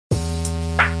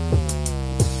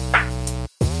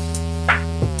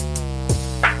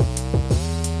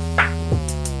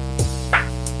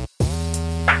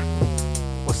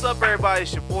everybody?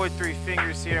 It's your boy Three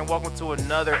Fingers here, and welcome to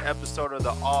another episode of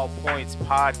the All Points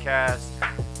Podcast.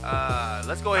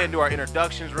 Let's go ahead and do our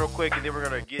introductions real quick, and then we're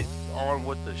going to get on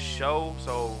with the show.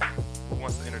 So, who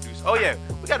wants to introduce? Oh, yeah,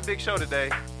 we got a big show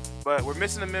today, but we're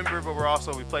missing a member, but we're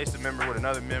also replaced a member with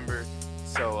another member.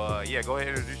 So, yeah, go ahead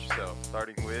and introduce yourself,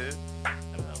 starting with...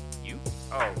 You?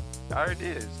 Oh, I already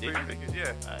did. Did Three Fingers,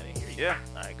 yeah. I didn't hear you. Yeah.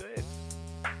 All right, go ahead.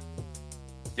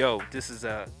 Yo, this is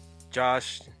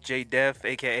Josh J Def,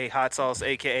 aka Hot Sauce,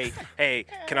 aka Hey,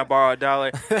 can I borrow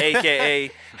 $1? Aka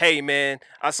Hey man,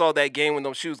 I saw that game when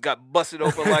those shoes got busted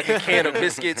open like a can of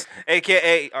biscuits.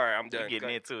 Aka all right, I'm done. You're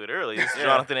getting into it early. This is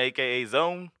Jonathan, aka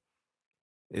Zown.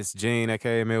 It's Gene,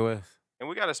 aka Midwest. And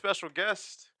we got a special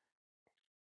guest.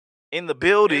 In the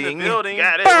building. In the building.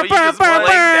 Got it. Well, you just blanked out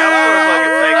for a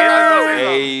fucking second.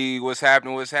 Hey, what's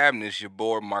happening? What's happening? It's your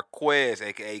boy Marquez,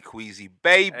 aka Queezy,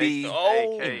 baby.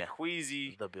 A.K.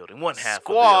 Queezy. The building. One half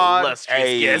Squad. of the illustrious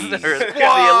Hey. guest. The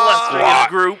Squad. illustrious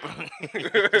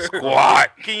group. Squad.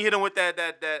 Can you hit him with that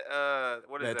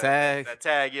what is that? That tag? That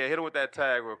tag, yeah. Hit him with that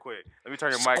tag real quick. Let me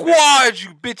turn your mic down. Squad, you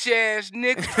bitch ass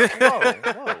nigga.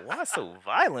 Whoa, why so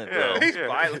violent, Yeah, though? he's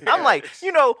violent. I'm like,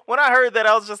 when I heard that,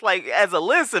 I was just like, as a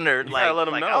listener, gotta let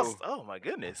 'em know. Oh, my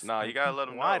goodness. Nah, you gotta let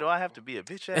him know. Why do I have to be a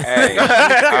bitch ass? Hey,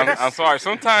 I'm sorry.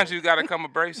 Sometimes you gotta come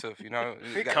abrasive. You know,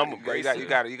 Come you abrasive.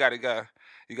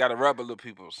 gotta rub a little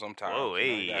people sometimes. Whoa,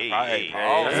 you know, hey, you gotta- hey,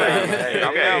 Paul, hey, hey, hey, calm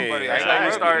okay. down, buddy. That's Hey, how you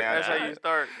hey, start. now, That's how now. you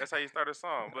start. That's how you start a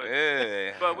song. But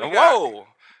Yeah. But we Whoa.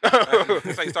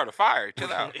 That's how you start a fire.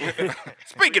 Chill out.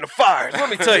 Speaking of fires, let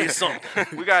me tell you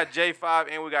something. we got J5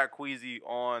 and we got Queezy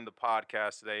on the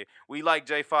podcast today. We like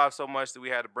J5 so much that we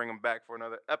had to bring him back for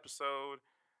another episode.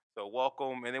 So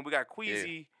welcome. And then we got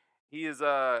Queezy. He is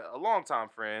a longtime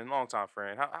friend.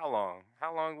 How long?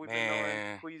 How long we been knowing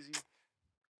Man. Queezy?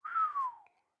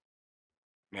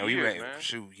 Man, we Years, ran, man.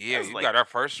 shoot, yeah, That's you like got our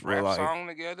first real rap life. song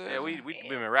together. Yeah, we've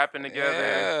been rapping together.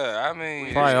 Yeah, I mean,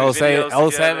 We Probably just did 07,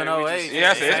 videos 07, together. We 08. just-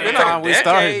 yeah, it's Same been time like we a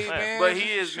started. decade, man. But he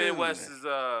is Shoot. Midwest's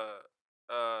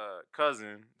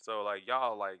cousin, so like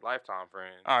y'all like lifetime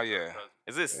friends. Oh yeah,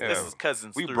 Is this Yeah. this is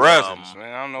cousins we through brothers,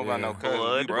 man. I don't know about Yeah. no cousins.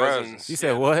 Blood. We Brothers. brothers. You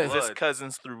said Yeah, what? Is this blood.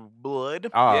 cousins through blood?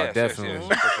 Oh, Yes, yes, definitely.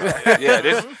 yes.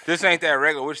 Yeah, this ain't that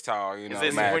regular Wichita, you know. Is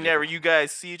this magic. whenever you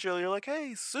guys see each other, you're like,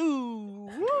 hey, Sue.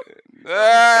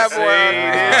 Ah, boy.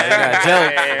 got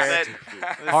jokes.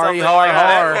 Hardy, hard.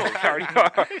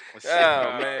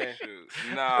 Oh man, shoot.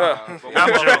 Nah, but we I'm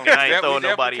both- joking. I ain't we throwing definitely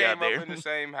nobody came out up there. in the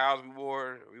same house.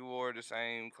 We wore the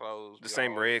same clothes. The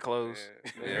same red clothes.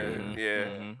 Yeah. Yeah, Mhm, yeah.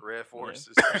 mhm. Red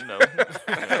Forces. You know.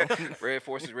 Red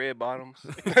forces, red bottoms.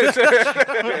 Thank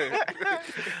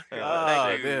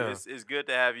you. damn. It's good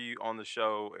to have you on the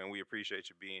show, and we appreciate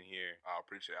you being here. I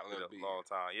appreciate it. I It's love a being long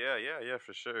time. Yeah,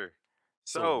 for sure.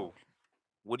 So- So,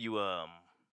 What are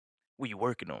you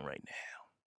working on right now?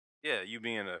 yeah, you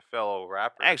being a fellow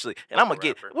rapper. Actually, and I'm Local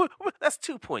gonna get rapper. that's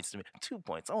 2 points to me. 2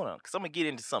 points. Hold on, because I'm gonna get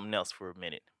into something else for a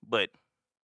minute. But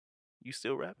you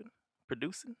still rapping,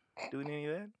 producing, doing any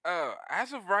of that?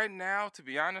 As of right now, to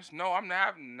be honest, no, I've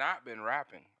not been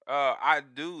rapping. I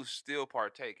do still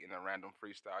partake in a random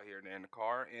freestyle here and there in the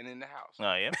car and in the house.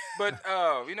 Oh yeah. But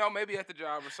maybe at the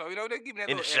job or so, they give me that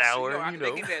In the little extra, shower, they you know.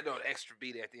 give me that little extra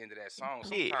beat at the end of that song.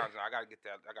 Yeah. Sometimes I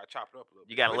gotta chop it up a little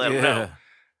bit. You gotta But let 'em know.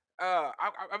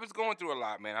 I was going through a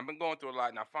lot, man. I've been going through a lot,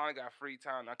 and I finally got free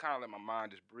time. And I kind of let my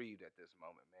mind just breathe at this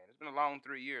moment, man. It's been a long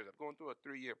 3 years. I'm going through a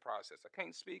 3-year process. I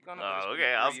can't speak on it. but it's Oh, been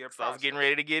okay. a I was 3-year getting process.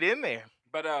 ready to get in there.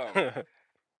 But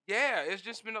yeah, it's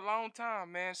just been a long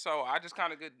time, man. So I just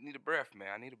kind of need a breath, man.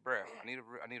 I need a breath. I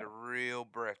need a real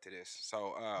breath to this.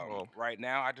 So Well- right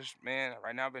now, I've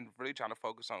been really trying to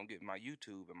focus on getting my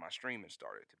YouTube and my streaming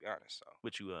started. To be honest, so.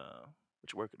 What you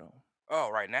working on? Oh,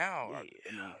 right now, I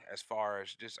Yeah. mean, as far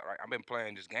as just, I've been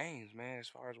playing just games, man. As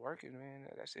far as working, man,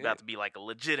 that's it. About to be like a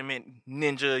legitimate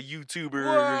ninja YouTuber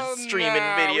Well, streaming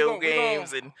nah, video we gon-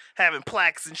 games and having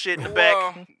plaques and shit in the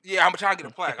Well, back. yeah, I'm trying to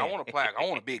get a plaque. I want a plaque. I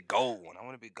want a big gold one. I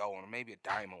want a big gold one, maybe a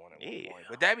diamond one at one Yeah. point.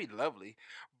 But that'd be lovely.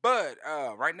 But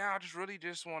right now, I just really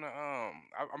just want to.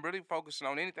 I'm really focusing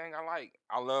on anything I like.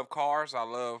 I love cars. I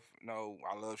love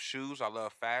I love shoes. I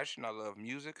love fashion. I love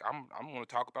music. I'm going to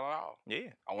talk about it all. Yeah.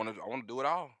 I want to do it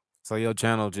all. So your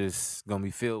channel just gonna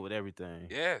be filled with everything.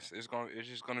 Yes, it's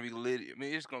just gonna be lit. I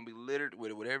mean, it's gonna be littered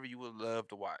with whatever you would love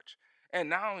to watch. And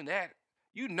not only that,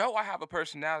 I have a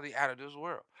personality out of this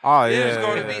world. Oh It yeah. is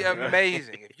going to be yeah.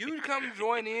 amazing. If you come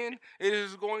join in, it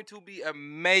is going to be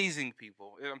amazing,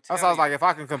 people. I'm That's why I telling was like, you. if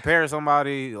I can compare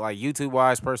somebody like YouTube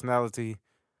wise personality,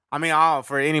 I mean,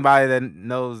 for anybody that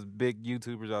knows big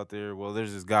YouTubers out there, well,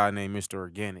 there's this guy named Mr.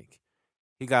 Organic.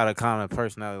 He got a kind of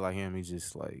personality like him. He's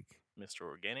just like Mr.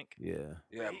 Organic. Yeah.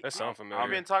 That sounds familiar. I've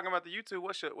been talking about the YouTube.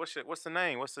 What's the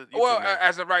name? What's the YouTube Well, name?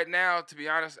 as of right now, to be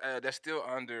honest, that's still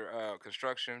under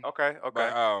construction. Okay.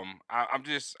 But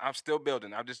I'm still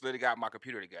building. I just literally got my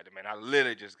computer together, man. I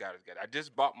literally just got it together. I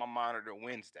just bought my monitor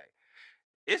Wednesday.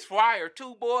 It's fire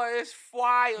too, boy. It's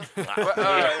fire. But, Hold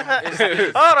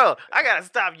on, I gotta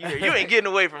stop you there. You ain't getting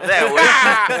away from that way.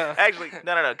 Actually,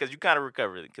 no, because you kind of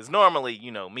recovered it. Because normally,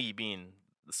 me being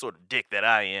the sort of dick that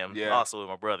I am, also with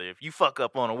my brother, if you fuck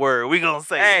up on a word, we gonna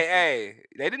say, hey,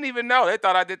 they didn't even know. They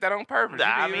thought I did that on purpose.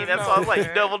 I mean, that's why I was like, you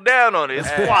double down on it.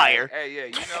 It's fire. Hey, yeah,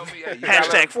 you know me. Hey,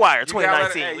 Hashtag fire you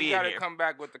 2019. gotta, we you in gotta here. come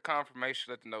back with the confirmation,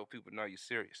 let them know people know you're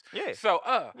serious. Yeah. So,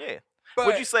 yeah. but,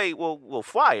 Would you say, well,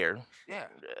 fire? Yeah.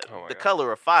 The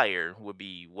color of fire would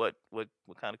be what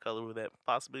kind of color would that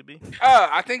possibly be?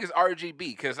 I think it's RGB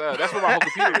because that's what my whole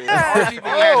computer is. RGB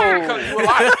can color you a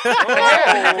lot.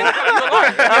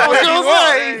 I was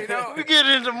gonna say we get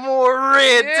into more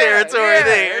red territory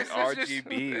there.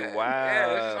 RGB, wow.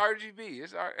 Yeah, it's RGB.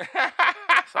 It's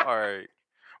All right.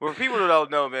 Well, for people who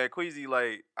don't know, man, Queezy,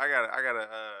 like, I gotta,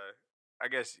 I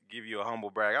guess give you a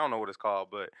humble brag. I don't know what it's called,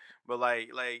 but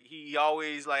like he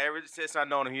always, like, ever since I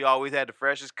known him, he always had the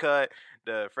freshest cut,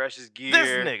 the freshest gear. This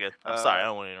nigga. I'm sorry, I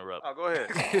don't want to interrupt. Oh, go ahead.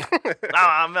 No,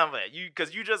 I remember that.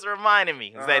 Because you just reminded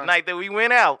me. It was that night that we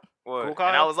went out. What? And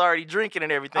I was already drinking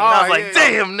and everything. And I was like,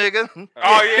 damn, nigga. Oh,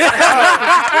 yeah.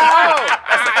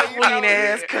 That's a clean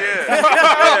ass cut.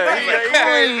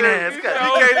 Clean ass cut.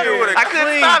 You can't do it. I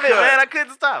couldn't stop it, man. I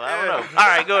couldn't stop it. I don't know. All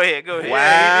right, go ahead.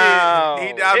 Wow.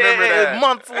 I remember that.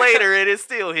 Months later, it is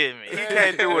still hitting me. He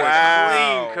can't do it. Wow.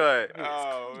 A clean cut.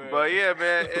 Oh, man. But yeah,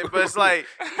 man. But it's like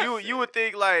you would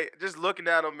think, like, just looking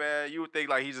at him, man. You would think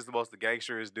like he's just the most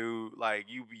gangsterest dude. Like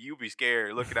you be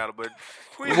scared looking at him. But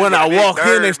When I walk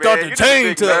in, they start to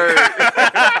change to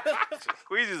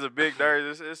Queezy's a big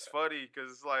nerd. It's funny because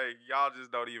it's like y'all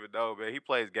just don't even know, man. He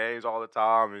plays games all the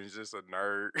time and he's just a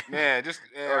nerd. Man,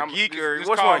 Or geek or just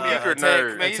what's call one me geek or a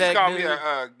nerd? Man, you just call me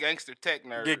a gangster tech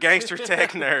nerd. Yeah, gangster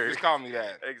tech nerd. Just call me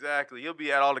that. Exactly. He'll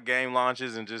be at all the game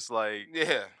launches and just like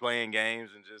Yeah. playing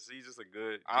games and he's just a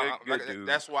good dude.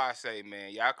 That's why I say,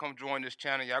 man, y'all come join this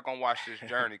channel. Y'all gonna watch this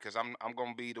journey because I'm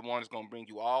gonna be the one that's gonna bring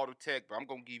you all the tech, but I'm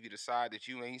gonna give you the side that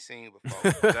you ain't seen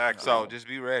before. Exactly. So just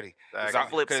be ready.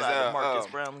 Flip side of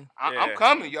Marcus Brownlee. I'm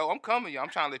coming, yo. I'm coming, yo. I'm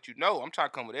trying to let you know. I'm trying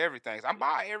to come with everything. I'm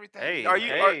buying everything. Hey, Are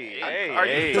you?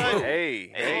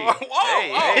 hey.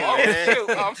 Whoa, shoot.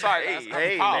 Oh, I'm sorry.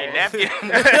 Hey, Pause. napkin.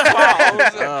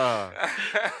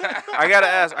 I gotta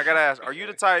ask. Are you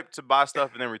the type to buy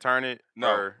stuff and then return it? No.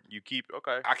 Or you keep?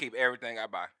 Okay. I keep everything I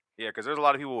buy. Yeah, because there's a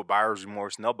lot of people with buyer's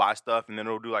remorse, and they'll buy stuff and then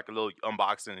they'll do like a little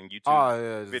unboxing and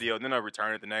YouTube video, and then they'll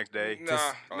return it the next day.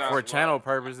 Nah, for channel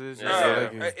purposes. Only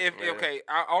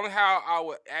how I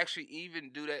would actually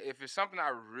even do that if it's something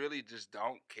I really just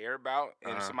don't care about,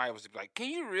 and somebody was like,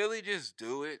 "Can you really just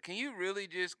do it? Can you really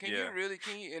just? Can you?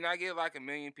 And I get like 1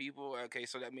 million people. Okay,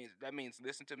 so that means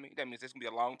listen to me. That means it's gonna be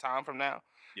a long time from now.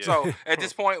 Yeah. So at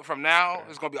this point from now,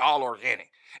 it's gonna be all organic.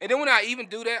 And then when I even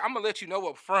do that, I'm gonna let you know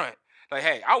up front. Like,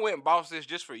 hey, I went and bought this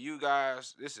just for you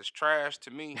guys. This is trash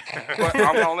to me. But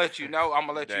I'm going to let you know.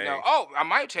 Oh, I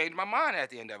might change my mind at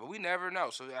the end of it. We never know.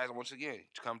 So, once again,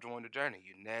 come join the journey.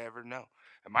 You never know.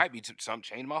 It might be something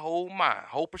change my whole mind,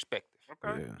 whole perspective.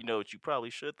 Okay. Yeah. You know what you probably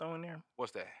should throw in there?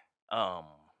 What's that?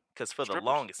 Because for Strippers? the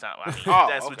longest time, I mean,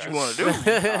 that's what okay. you want to do.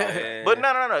 But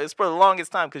no. It's for the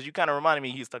longest time because you kind of reminded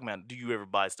me. He was talking about, do you ever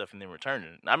buy stuff and then return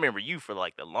it? And I remember you for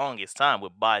like the longest time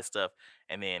would buy stuff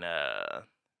and then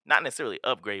not necessarily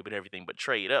upgrade, but everything, but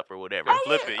trade up or whatever.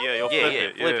 Flip it. Yeah, you'll flip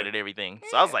it. Flip it and everything.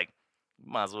 So I was like,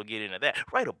 might as well get into that.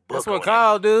 Write a book. That's on what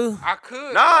Kyle do. I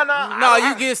could. No,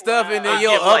 you get stuff and then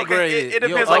you'll upgrade it. It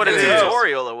depends like on what a it is.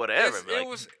 tutorial or whatever. It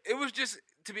was just,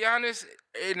 to be honest,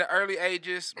 in the early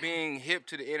ages, being hip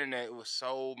to the internet, it was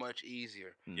so much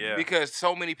easier. Yeah. Because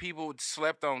so many people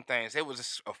slept on things. They was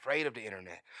just afraid of the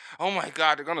internet. Oh my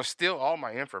God, they're gonna steal all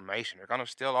my information. They're gonna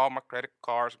steal all my credit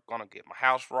cards. I'm gonna get my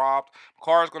house robbed. My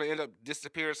car's gonna end up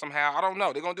disappearing somehow. I don't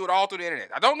know. They're gonna do it all through the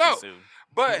internet. I don't know.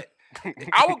 But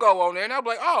I would go on there and I'd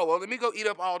be like, oh, well, let me go eat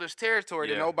up all this territory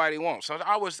that nobody wants. So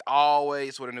I was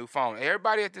always with a new phone.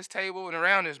 Everybody at this table and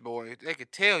around this boy, they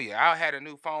could tell you I had a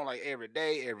new phone like every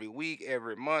day, every week,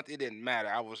 every month. It didn't matter.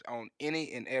 I was on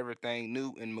any and everything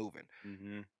new and moving.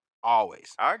 Mm-hmm.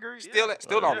 Always. I agree. Still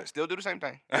on it. Still do the same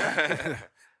thing.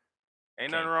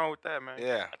 Ain't nothing wrong with that, man.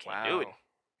 Yeah. I can't do it.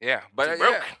 Yeah. But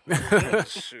broke.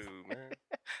 Shoot, man.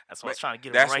 That's why I was trying to get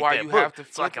him That's to write why that you book have to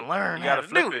so I flip can it. learn You how gotta to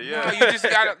flip do it, it. yeah.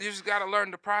 No, you just gotta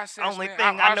learn the process. Only man.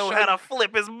 thing I know I'll how show to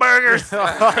flip is burgers.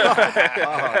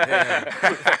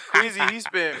 Queezy, he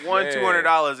spent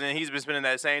 $200 and he's been spending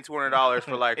that same $200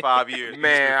 for like 5 years. you. He's been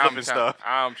Man, flipping stuff.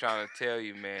 I'm trying to tell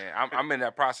you, man. I'm in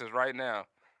that process right now.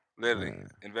 Literally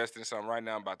investing in something right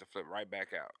now. I'm about to flip right back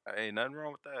out Ain't nothing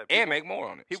wrong with that. and make more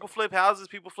on it. People flip houses,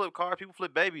 people flip cars, people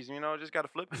flip babies. You know, just gotta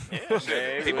flip it. Yeah,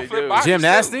 Man, People really flip do. bodies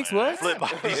Gymnastics, too. what? Flip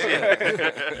bodies.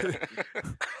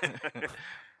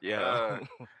 yeah.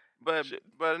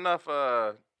 But enough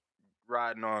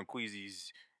riding on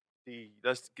Queezy's.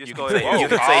 Let's You just can go say, ahead. you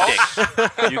can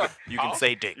say dick. You can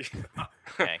say dick.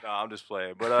 Okay. No, I'm just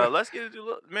playing. But let's get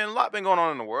into man. A lot been going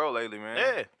on in the world lately,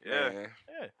 man. Yeah, Man,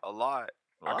 a lot.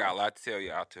 I got a lot to tell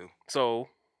y'all too. So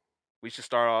we should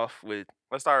start off with.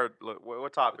 Let's start. Look,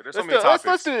 what topic? There's so Let's many do, topics.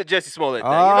 let's do the Jesse Smollett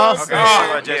thing. Oh, You know what I'm Okay. saying?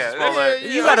 About Jesse Yeah, Smollett.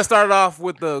 You got to start it off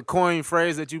with the coin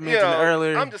phrase that you mentioned Yeah,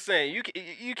 earlier. I'm just saying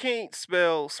you can't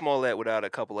spell Smollett without a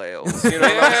couple of L's. You know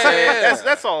what I'm saying? Yeah.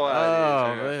 That's all I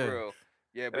Oh, did. man. For real.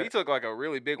 Yeah, but he took like a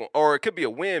really big one, or it could be a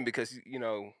win because he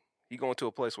going to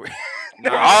a place where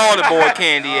Where all the boy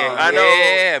candy at. I know.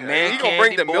 Yeah, man. He gonna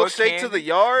bring the candy, boy milkshake to candy. the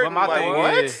yard. But my like, thing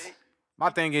what?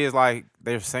 is, like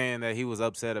they're saying that he was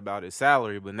upset about his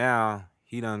salary, but now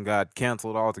he done got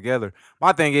canceled altogether.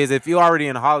 My thing is, if you're already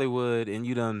in Hollywood and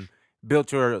you done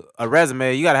built a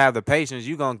resume, you got to have the patience.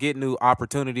 You're gonna get new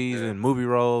opportunities in movie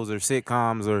roles or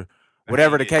sitcoms or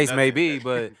whatever the case may be.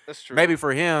 But That's true. maybe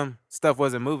for him, stuff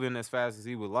wasn't moving as fast as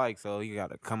he would like, so he got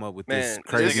to come up with this Man,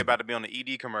 This nigga crazy. about to be on the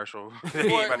ED commercial. Boy, they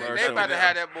about to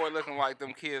have that boy looking like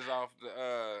them kids off the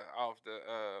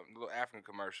little African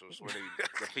commercials where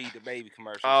they feed the baby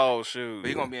commercials. Oh shoot. But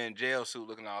he gonna be in jail suit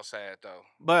looking all sad though.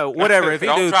 But whatever, if he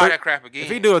Don't do try that crap again. if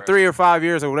he do a bro. 3 or 5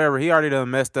 years or whatever, he already done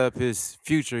messed up his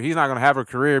future. He's not gonna have a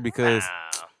career because.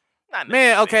 Not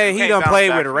Man, okay, You he can't done bounce played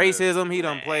back with from this. racism. He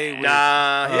done played with.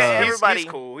 Nah, Yeah, he's everybody,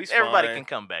 cool. He's everybody fine. can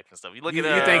come back from stuff. You look You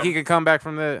at think he can come back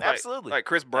from that? absolutely. Like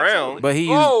Chris Brown. But he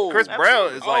used. Oh, Chris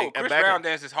Brown is like Chris back Brown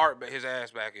danced his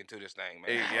ass back into this thing,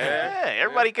 man. Yeah.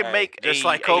 everybody can Hey, make just a,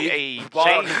 like Kobe. a Ball-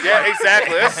 change. Yeah,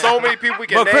 exactly. There's so many people we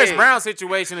can But Chris name. Brown's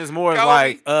situation is more Kobe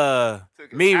like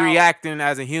took me his out. reacting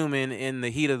as a human in the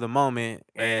heat of the moment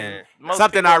and Man. Most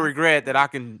something I people- regret that I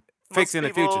can fix in the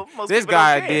people- future. most This people don't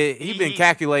guy care. did. He been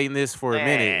calculating this for a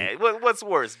minute. What's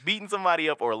worse, beating somebody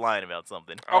up or lying about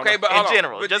something? Okay, but in hold on.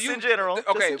 general, But just you- in general,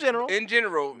 Okay, just in general. In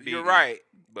general, Beating. you're right.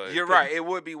 But You're right. It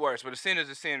would be worse, but a sin is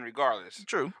a sin regardless.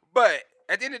 True. But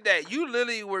at the end of the day, you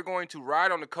literally were going to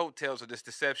ride on the coattails of this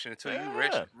deception until you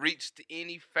Yeah. reached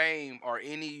any fame or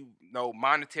any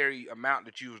monetary amount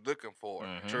that you was looking for.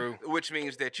 True. Which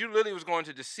means that you literally was going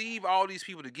to deceive all these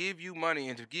people to give you money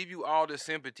and to give you all this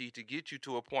sympathy to get you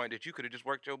to a point that you could have just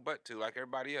worked your butt to like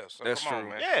everybody else. So That's come on, true.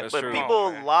 man. Yeah, That's but true. people Come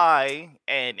on, man. lie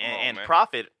and Come on, man.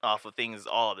 profit off of things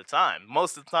all the time.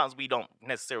 Most of the times we don't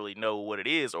necessarily know what it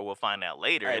is, or we'll find out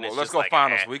later. Hey, and well, it's let's just go like,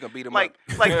 find them eh. so we can beat them Like,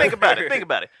 up. think about it. Think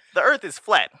about it. The Earth is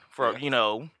flat for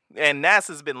and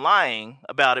NASA's been lying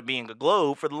about it being a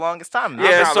globe for the longest time.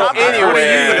 Yeah, so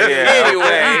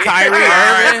anyway. Kyrie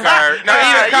Irving. No,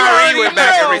 even Kyrie went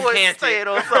back and recanted.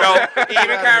 recanted.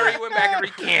 Even Kyrie went back and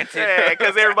recanted. Yeah,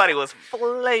 because everybody was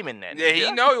flaming that. Yeah, he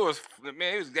nigga. know it was.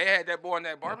 Man, they had that boy in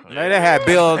that barbecue. Man, they had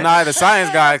Bill Nye, the science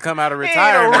guy, come out of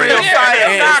retirement real science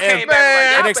and,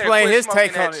 guy. and explain his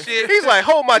take on it. He's like,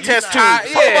 hold my test tubes. tired-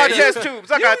 Hold yeah, my you- test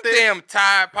tubes. I You got this. damn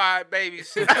Tide Pod baby,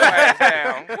 sit your ass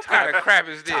down. What kind of crap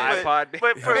is this?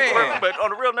 But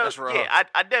on a real note, That's rough. yeah,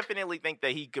 I definitely think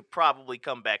that he could probably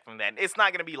come back from that. It's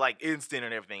not gonna be like instant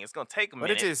and everything. It's gonna take a But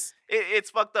minute. it just It's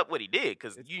fucked up what he did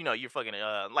because you're fucking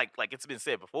like it's been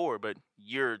said before, but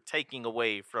you're taking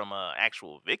away from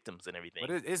actual victims and everything.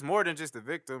 but it's more than just the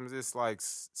victims. It's like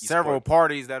several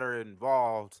parties that are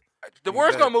involved. The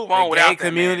world's gonna move on the without gay that, man.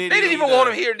 community, They didn't even the- want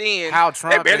him here then. How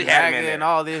Trump barely and had him MAGA in there. and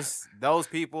all those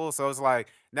people. So it's like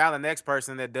now the next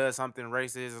person that does something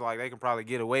racist is like they can probably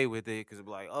get away with it because it's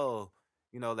like, oh,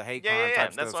 the hate crime yeah,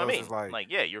 type that's stuff. what I So it's mean. just like,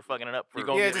 Yeah, you're fucking it up for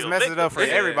yeah, it just real messes it up for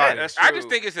victims. everybody. that's I true. just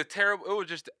think it's it was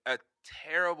just a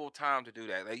terrible time to do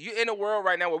that. Like you in a world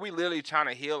right now where we literally trying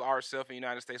to heal ourselves in the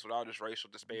United States with all this racial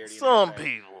disparity. and Some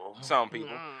everything. people. Some people.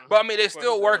 But I mean, they're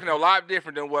still working a lot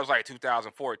different than it was like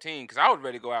 2014. Because I was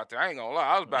ready to go out there. I ain't gonna lie.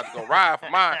 I was about to go ride for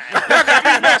mine. That got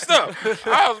me messed up.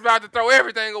 I was about to throw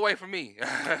everything away from me.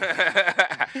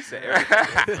 He said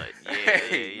everything. But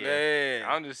yeah. Man,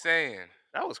 I'm just saying.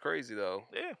 that was crazy though.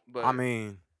 Yeah. But I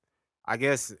mean, I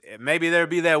guess maybe there'll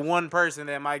be that one person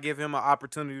that might give him an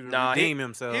opportunity to redeem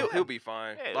himself. He'll be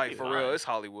fine. Yeah, like he'll for be real, fine. it's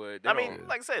Hollywood. I mean,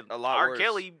 like I said, a lot R. worse.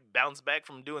 Kelly bounced back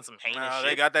from doing some heinous shit.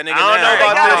 They got that nigga I don't now. know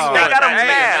about They this. got They him got him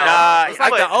now. now. It's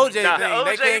like the OJ thing. the They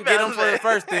OJ can't get him for the bounced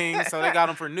first thing, so they got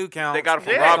him for new counts. They got him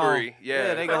for Yeah. robbery.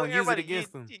 Yeah, they Bro, gonna use it everybody-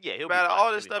 against him. Yeah, he'll be About fine. all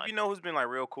He'll this be stuff, fine. you know who's been like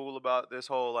real cool about this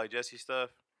whole like Jesse stuff?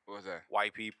 What's that?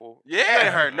 White people. Yeah. You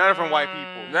ain't heard nothing from white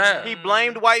people. Nah. He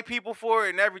blamed white people for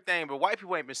it and everything, but white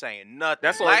people ain't been saying nothing.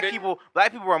 That's what black they- people.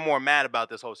 Black people are more mad about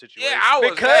this whole situation. Yeah, I was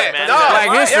Because- mad. Man, No, Black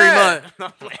right? History Yeah.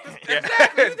 Month.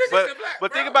 Exactly. You think But it's a black,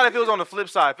 but think bro. about if it was on the flip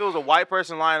side. If it was a white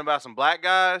person lying about some black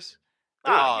guys,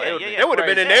 Oh, it yeah. It would have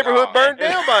been a Crazy. neighborhood burned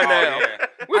down by now. Yeah.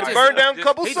 We I just- burned down a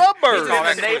couple he- suburbs. all in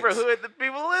that the clicks. neighborhood that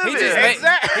people live He in.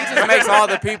 just, he just makes all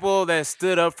the people that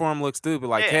stood up for him look stupid.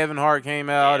 Like Yeah. Kevin Hart came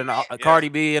out and Cardi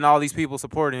B and all these people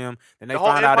supporting him. Then they The whole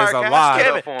find out it's a Empire cast lie. together.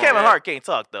 Kevin, for him, Kevin yeah. Hart can't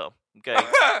talk though. Okay,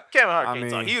 Kevin Hart I can't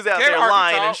talk. mean- He was out Kevin there Hart can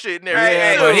lying and talk. shit and Yeah,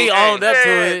 everything. but he Hey, owned up to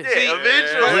it. Yeah, See,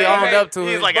 eventually. He owned up to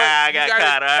He's it. like, But I you got gotta-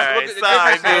 caught. All look right, at the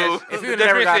sorry, difference boo. is- If you the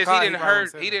never difference got is caught, he he didn't probably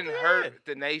hurt. said He that. didn't hurt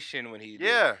the nation when he did.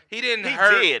 Yeah. He didn't He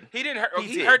hurt. did. He didn't hurt. He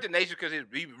He did. hurt the nation because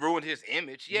he ruined his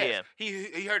image. Yes. Yeah.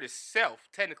 He hurt himself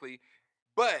technically,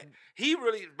 but he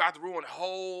really about to ruin the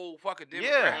whole fucking demographic.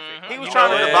 Yeah. He was You trying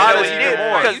know to what? divide No, us he even did,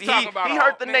 more. because You talking about he a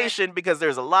hurt the man. nation because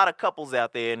there's a lot of couples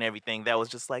out there and everything that was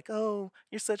just like, oh,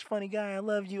 you're such a funny guy, I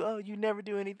love you, oh, you never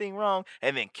do anything wrong,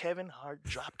 and then Kevin Hart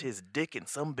dropped his dick in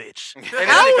some bitch, And,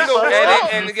 How then- is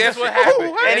it- and guess what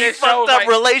happened? and he it fucked shows up like-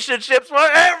 relationships for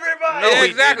everybody. Yeah,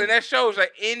 exactly. That shows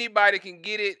like anybody can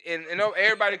get it, and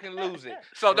everybody can lose it.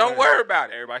 So don't worry about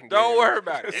it. Everybody can get Don't it. worry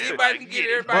about it. Anybody can get it.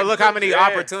 Everybody. But look can how lose many it.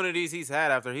 opportunities he's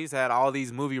had after he's had all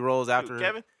these movie roles after.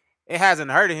 Kevin? It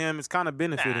hasn't hurted him. It's kind of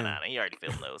benefited him. Nah, he already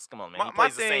filmed those. Come on, man. My- He my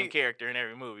plays the same thing- character in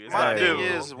every movie. It's My not thing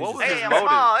difficult. is, what was Hey, his I'm motive?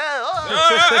 small.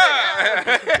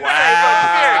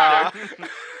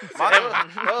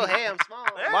 My, hey, I'm small.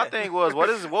 my thing was, what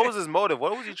was his motive?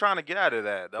 What was he trying to get out of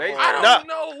that? The They- whole- I don't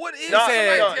know what is. No,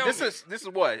 Somebody no, tell this me. is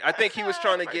what I think he was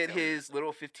trying to Somebody get tell me. his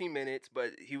little 15 minutes,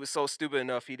 but he was so stupid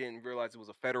enough he didn't realize it was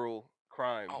a federal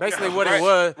crime. Oh, Basically, yeah. what it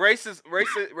was,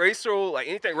 Racial, like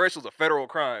anything racial is a federal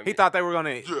crime. he thought they were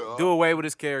gonna Yeah. do away with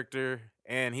his character,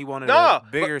 and he wanted Nah, a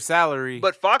bigger salary.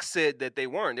 but Fox said that they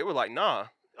weren't. They were like, nah.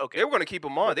 Okay. They were gonna keep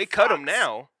him on. They cut him Fox.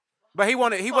 now. But he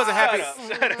wasn't happy.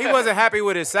 He wasn't happy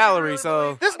with his salary,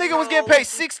 so This nigga was getting paid I don't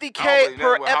 60K believe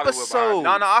per that's what Hollywood episode.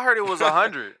 No, I heard it was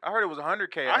 100. I heard it was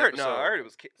 100K. I heard episode. no. I heard it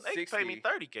was They 60. pay me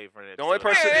 $30K for that. The only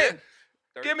person. Man,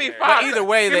 give me 30K. five. But either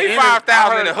way, give the me inter-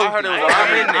 5,000 in the I hoop. heard it was I'm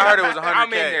 100. in there. I heard it was 100K. I'm in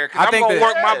there I because I'm think gonna that-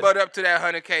 work my butt up to that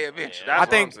 100K eventually. Yeah. That's I what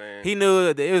think I'm saying. he knew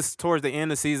that it was towards the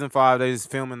end of season 5. They was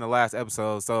filming the last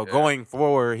episode, so going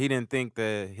forward, he didn't think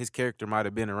that his character might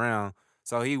have been around.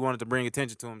 So he wanted to bring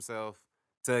attention to himself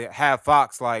to have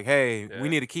Fox like, hey, Yeah. we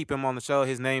need to keep him on the show.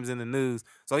 His name's in the news.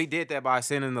 So he did that by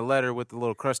sending the letter with the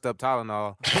little crushed up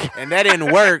Tylenol, and that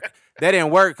didn't work. That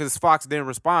didn't work because Fox didn't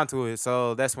respond to it.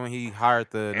 So that's when he hired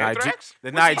the Anthrax?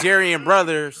 Nigerian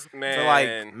brothers to Man.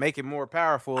 like make it more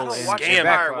powerful. I don't and watch it Empire.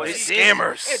 backfired. Was It's he-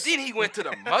 scammers. And then he went to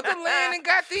the motherland and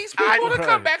got these people to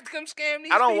come back to come scam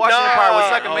these I don't people. watch Empire. Was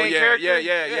he like a Oh, main yeah, character?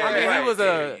 yeah. I mean,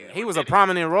 Right. he was a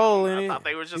prominent role in I it. thought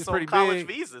they were He's just on pretty college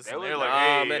big. visas. They And was they're like, like,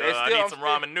 hey, man, they I still- need some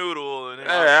ramen noodle. And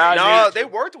Yeah, No, need they to.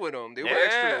 worked with him. They were Yeah.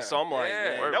 extras. So I'm like,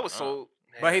 Yeah. man, that was so.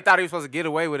 But he thought he was supposed to get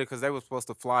away with it because they were supposed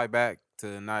to fly back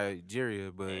to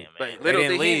Nigeria, but Damn, man. But They little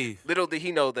didn't did leave. Little did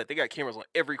he know that they got cameras on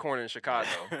every corner in Chicago.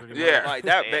 Yeah. Like They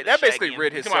had that. the That basically Shaggy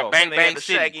rid and- Come on, himself. bang, They had bang the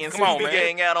city. Shaggy and Come on, Scooby man.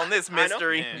 gang out on this I know.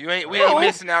 mystery. Yeah. We ain't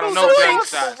missing out on no Who's gang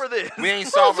responsible shots. for this? We ain't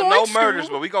solving Who's no like murders,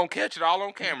 Scooby? but we gonna catch it all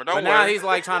on camera. Don't but worry. now he's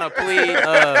like trying to plead.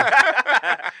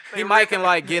 He might can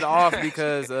like get off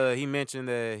because he mentioned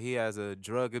that he has a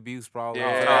drug abuse problem.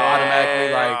 Yeah. So that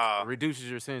automatically Ah. like reduces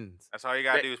your sentence. That's all you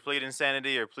gotta do is plead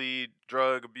insanity or plead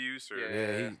drug abuse or.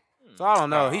 Yeah. So I don't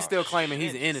know. He's still claiming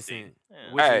he's Interesting. innocent.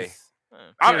 Yeah. Which Hey. is,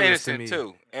 I'm curious to innocent me.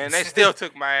 too, and they still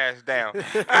took my ass down.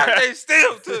 They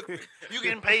still took me. You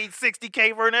getting paid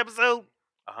 $60K for an episode?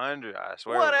 100, I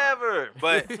swear. Whatever.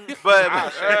 But I'll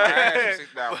shake my ass and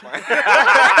sit down, man.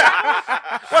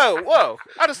 Whoa!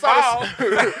 I just saw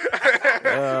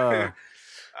this.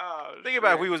 think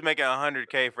about if we was making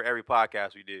 100K for every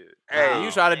podcast we did. Hey,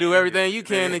 you try to do everything you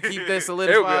can to keep that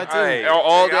solidified too. Hey,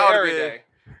 all day, I would've every been- day.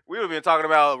 We would have been talking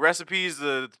about recipes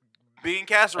of bean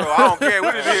casserole. I don't care. We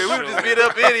would have just been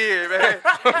up in here, man.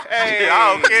 Hey,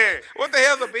 I don't care. what the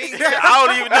hell's a bean? I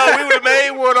don't even know. We would have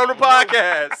made one on the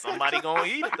podcast. Somebody gonna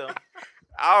eat it though.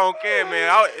 I don't care, man.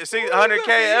 100K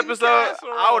bean episode,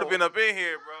 casserole? I would have been up in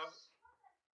here,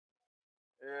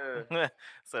 bro. Yeah.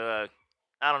 So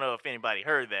I don't know if anybody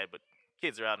heard that, but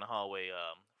kids are out in the hallway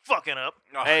fucking up.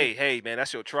 Hey, man,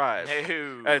 that's your tribe. Hey,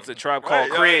 That's a tribe called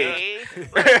Craig.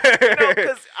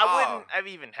 Because I wouldn't have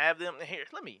even have them here.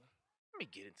 Let me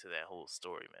get into that whole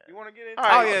story, man. You want to get into?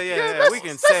 Oh yeah. We can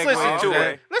Let's segue listen into to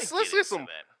that. it. Let's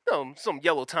get some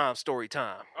yellow time story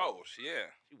time. Oh, yeah.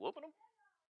 You whooping them?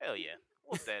 Hell yeah.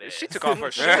 Whoop that ass. She took off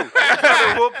her shoe.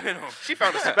 Whooping them. She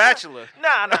found a spatula.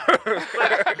 Nah.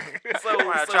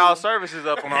 So Child services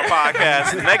up on our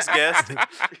podcast. Next guest.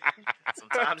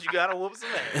 sometimes you gotta whoop some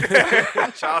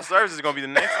ass. Child services is gonna be the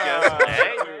next guest.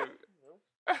 Hey.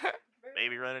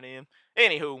 Baby running in.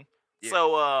 Anywho,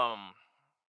 so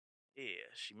yeah,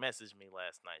 she messaged me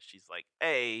last night. She's like,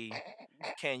 "Hey,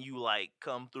 can you like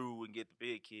come through and get the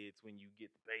big kids when you get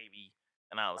the baby?"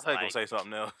 And I was I was like, gonna say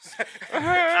something else. I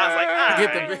was like, all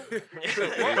Get right. the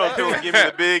You come through and give me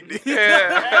the big D.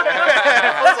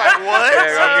 I was like, what?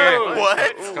 Yeah,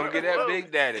 What? Come get that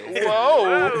big daddy.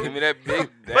 Whoa. Give me that big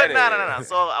daddy. But no.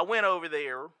 So I went over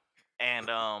there, and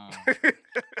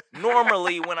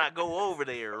normally when I go over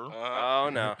there, Oh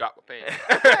no. Drop a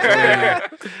pan.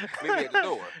 Maybe at the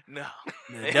door. no.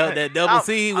 that double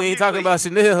C. We ain't talking about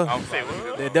Chanel. I'm sorry.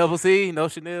 That double C, no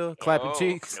Chanel, clapping Oh.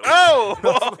 cheeks. Oh.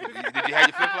 Did you have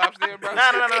your flip-flops there, bro? No.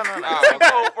 Oh, I okay.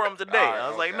 told for him today. All right, I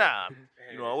was like, okay. nah.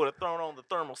 You know, I would have thrown on the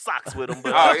thermal socks with him,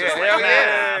 but Oh, I was yeah. just Hell like,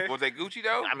 yeah. nah. Was they Gucci,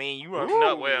 though? I mean, you are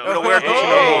not well. We don't wear Gucci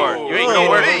no more. You We ain't don't getting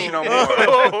wear me. Gucci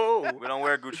no more. We don't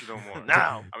wear Gucci no more.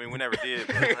 No. I mean, we never did.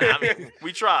 But I mean,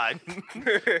 we tried.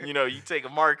 You know, you take a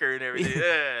marker and everything.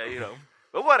 Yeah, you know.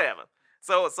 But whatever.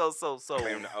 So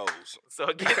Blame the O's. So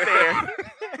I get there,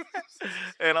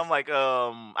 and I'm like,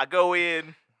 I go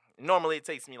in. Normally, it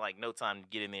takes me like no time to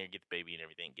get in there, get the baby and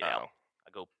everything, get out.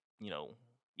 I go, you know,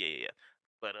 yeah.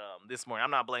 But this morning, I'm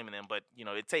not blaming them, but you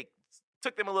know, it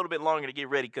took them a little bit longer to get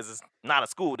ready because it's not a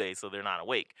school day, so they're not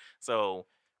awake. So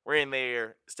we're in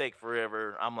there. It's taking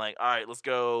forever. I'm like, all right, let's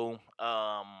go.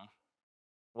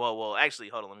 Well, actually,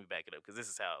 hold on, let me back it up because this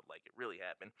is how like it really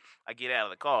happened. I get out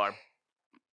of the car.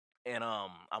 And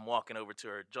I'm walking over to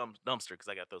her dumpster because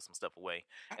I got to throw some stuff away.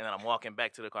 And then I'm walking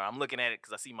back to the car. I'm looking at it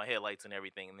because I see my headlights and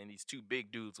everything. And then these two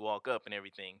big dudes walk up and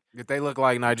everything. Did they look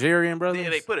like Nigerian brothers? Yeah,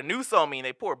 they put a noose on me and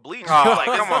they pour bleach. Oh, I was like,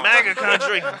 this come is on. MAGA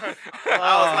country.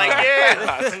 I was like,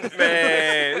 yeah.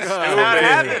 Man,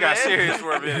 Stupid. It got serious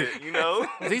for a minute. You know?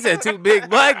 He said two big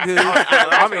black dudes.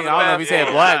 I mean, I don't know if he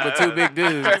said black, but two big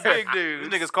dudes. Two big dudes.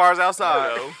 These niggas' cars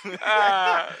outside.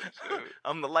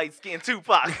 I'm the light-skinned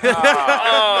Tupac.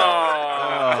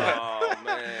 Oh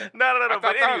man. No. I But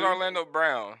thought that was anyway. Orlando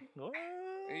Brown. What?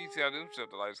 He tell himself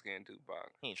the light-skinned Tupac.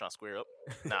 He ain't trying to square up.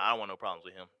 Nah, I don't want no problems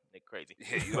with him. They crazy.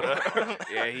 Yeah, you But,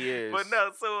 Yeah, he is. But no,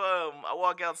 so I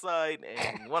walk outside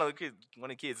and one of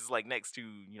the kids is like next to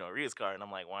Ria's car, and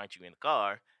I'm like, why aren't you in the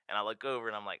car? And I look over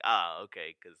and I'm like,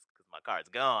 okay, because my car's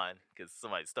gone because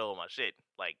somebody stole my shit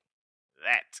like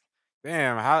that.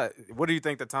 Damn, what do you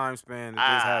think the time span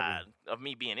that this happened? Of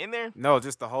me being in there. No,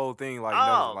 just the whole thing, like,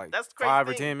 That's the crazy 5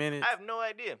 or thing. 10 minutes. I have no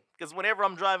idea because whenever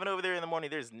I'm driving over there in the morning,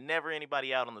 there's never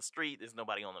anybody out on the street. There's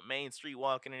nobody on the main street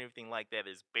walking and everything like that.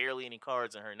 There's barely any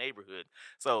cars in her neighborhood.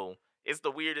 So it's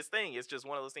the weirdest thing. It's just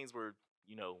one of those things where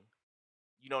you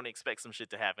don't expect some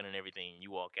shit to happen and everything. You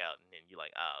walk out and then you're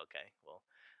like, okay, well,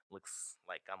 looks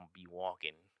like I'm gonna be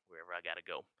walking wherever I gotta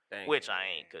go, Dang, which man.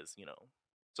 I ain't because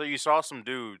So you saw some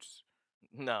dudes.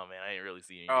 No, man, I ain't really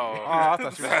see any. Oh. I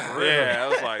thought you were for real. Yeah, I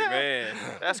was like, man,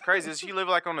 That's crazy. Does she live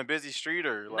like on a busy street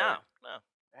or like? No.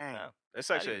 Dang. No.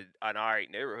 that's actually an alright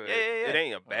neighborhood. Yeah. It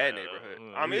ain't a bad Well,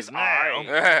 neighborhood. I mean, it it's is now.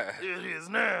 alright. It is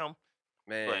now.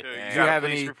 Man, But- You You got have a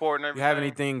police any- report and You everything? have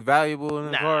anything valuable in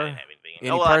the Nah, I car? didn't have anything. Any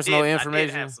I personal did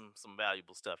information? have some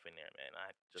valuable stuff in there, man.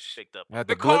 I just picked up. You had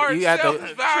The the blick- car you had itself the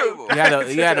is valuable.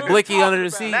 you had a blicky under the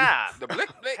Talking seat. Nah, The blick.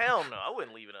 hell no, I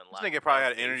wouldn't leave it This unlocked. nigga probably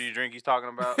had an energy drink he's talking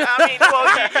about. I mean,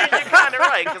 well, you're kind of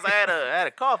right because I had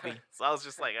a coffee, so I was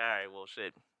just like, all right, well,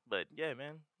 shit. But yeah,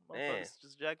 man, Man. motherfuckers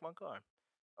just jacked my car.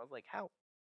 I was like, how?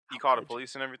 He called the could you?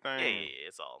 police and everything. Yeah,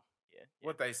 it's all. Yeah.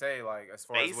 What they say, like, as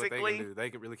far as what they Basically, can do, they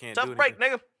really can't Tough do break,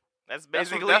 anything. nigga. That's That's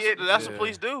basically what, it. that's Yeah. what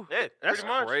police do. Yeah, that's pretty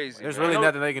much. crazy. There's man. really know-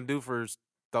 nothing they can do for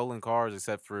stolen cars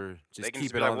except for just They can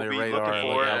keep just it be like, on we'll their be radar. looking and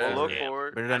for look it. out We'll for look it. Yeah. for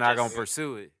it. But they're I not just- gonna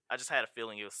pursue it. I just had a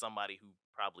feeling it was somebody who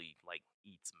probably like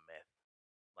eats meth.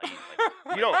 Like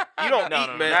You don't No, eat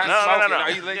no, meth. no, no, no, no.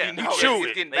 Are you letting Yeah, you know you chew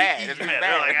it's it. getting They bad? eat It's meth. getting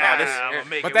They're like, bad. I'm gonna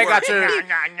make But it they got work.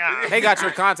 your- They got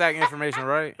your contact information,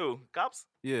 right? Who? Cops?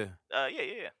 Yeah.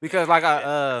 Yeah. Because like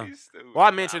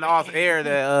I mentioned off air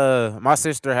that my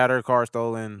sister had her car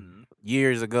stolen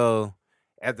years ago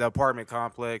at the apartment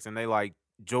complex, and they like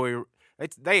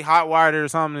they hot wired it or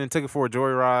something and took it for a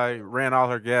joyride, ran all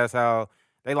her gas out.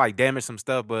 They like damaged some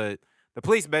stuff, but the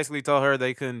police basically told her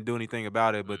they couldn't do anything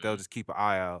about it, but they'll just keep an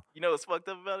eye out. You know what's fucked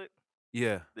up about it?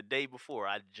 Yeah. The day before,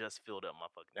 I just filled up my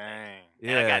fucking tank. Dang.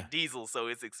 And I Yeah. got diesel, so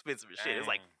it's expensive as shit. It's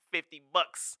like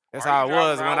 $50. That's Why how you it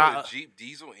was driving when around I. with a Jeep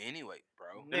diesel anyway,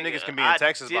 bro. Them niggas can be in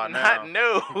Texas by I did not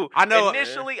know. I know-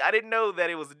 Initially, I didn't know that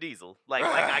it was a diesel. Like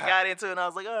I got into it and I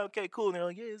was like, oh, okay, cool. And they're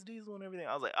like, yeah, it's diesel and everything.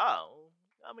 I was like, oh,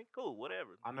 I mean, cool,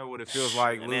 whatever. I know what it feels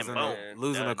like And then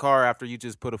losing a done. car after you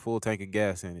just put a full tank of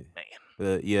gas in it. Man,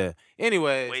 But yeah.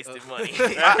 Anyway, wasted money.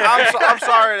 I'm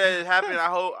sorry that it happened.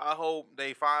 I hope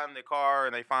they find the car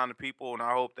and they find the people, and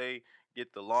I hope they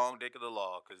get the long dick of the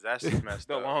law, because that's just messed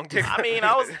The up. long dick. I mean,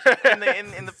 I was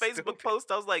in the Facebook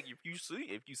post. I was like, if you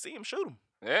see him, shoot him.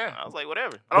 Yeah. I was like,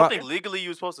 whatever. I don't But- think legally you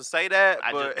were supposed to say that,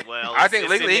 I but just, well, I think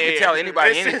it's legally in he can there. tell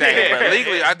anybody It's in anything, there. but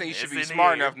legally I think you should It's be in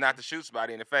smart there. enough not to shoot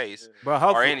somebody in the face but or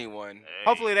hopefully, anyone. Hey.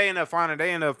 hopefully they end up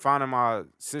finding my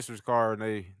sister's car,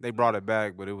 and they brought it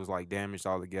back, but it was like damaged,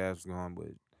 all the gas was gone, but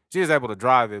she was able to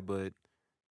drive it. But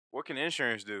what can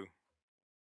insurance do?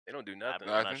 They don't do I'm nothing.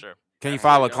 not Nothing. sure. can you That's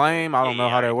file a right. claim? I don't know Yeah,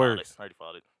 how I that already filed works. it. I already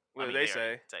filed it. What did I mean, they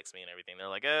say? Text me and everything. They're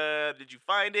like, did you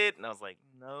find it? And I was like,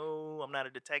 no, I'm not a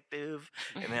detective.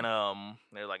 And then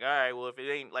they're like, all right, well, if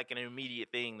it ain't like an immediate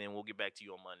thing, then we'll get back to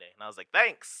you on Monday. And I was like,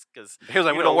 thanks, because He was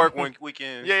like, we don't work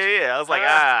weekends. yeah. I was like,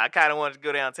 I kind of wanted to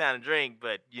go downtown and drink,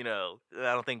 but I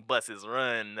don't think buses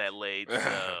run that late.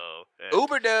 So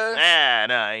Uber does.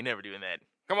 nah, I ain't never doing that.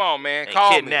 Come on, man. They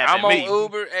Call me. kidnapping I'm on me.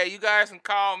 Uber. Hey, you guys can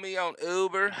call me on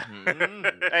Uber.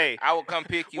 Mhm. Hey, I will come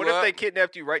pick you what up. if they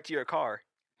kidnapped you right to your car?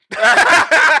 Yeah,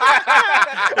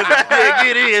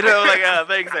 get in. I was like,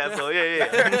 thanks, asshole. Yeah.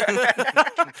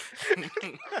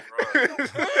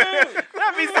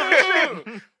 That'd be some shit.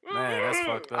 Man, that's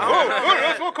fucked up.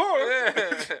 that's my car.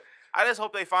 I just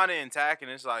hope they find it intact and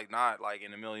it's like not like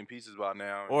in a million pieces by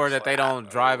now. Or It's that they like, don't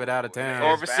drive it out of town.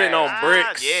 Or if it's sitting on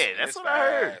bricks. Yeah, that's It's what I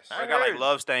heard. fast. I They got like heard.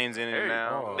 love stains in it Heard.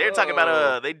 now. Oh. They're talking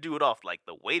about they do it off like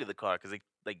the weight of the car because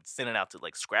they send it out to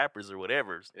like scrappers or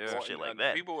whatever, Yeah. some shit like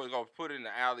that. People was gonna put it in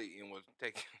the alley and was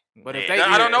taking. But if Yeah. they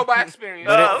I don't eat- know by experience.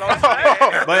 But No, if- no,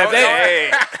 no. but if they-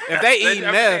 No, if they eat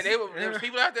I'm meth- saying, there was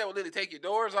people out there would literally take your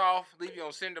doors off, leave you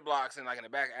on cinder blocks and like in the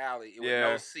back alley with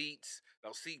no seats,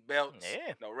 no seat belts,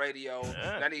 Yeah. no radio,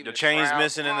 Yeah. not even The a chain's shroud.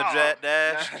 missing in the Oh.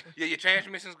 dash. Yeah, your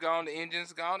transmission's gone, the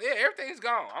engine's gone. Yeah, everything's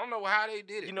gone. I don't know how they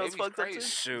did it. You know what's Maybe it's fucked up too?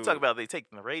 crazy. You talk about they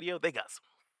taking the radio. They got some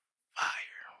fire.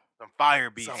 Some fire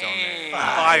beats on Dang. there.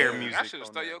 Fire I music. should have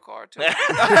on stole there. your car too.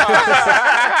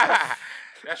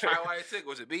 That's probably why it took.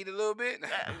 Was it beat a little bit?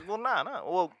 Well, nah.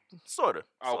 Well, sorta.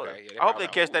 Okay. Yeah, I hope they probably-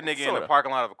 catch that nigga in Sorta. the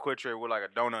parking lot of a Quick Trip with like a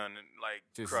donut and like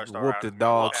Just crushed whoop our the ass.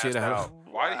 dog Passed shit out.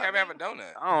 Why do you have a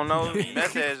donut? I don't know.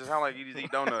 Meth heads just sound like you just eat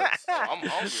donuts. Oh, I'm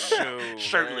hungry.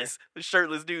 Shirtless, the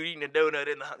shirtless dude eating a donut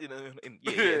in the,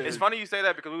 yeah. It's funny you say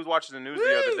that because we was watching the news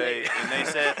the other day and they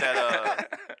said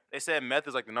that they said meth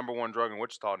is like the #1 drug in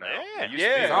Wichita now. Yeah. It used to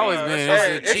Yeah. be It's always weed. been.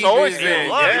 It's It's, the always cheapest. been,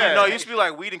 love it. yeah. No, it used to be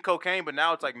like weed and cocaine, but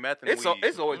now it's like meth and It's weed.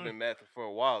 it's always been meth for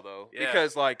a while though, Yeah.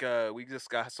 because like we just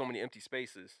got so many empty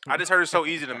spaces. I just heard it's so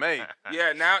easy to make.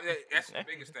 Yeah, now that's the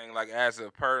biggest thing. Like as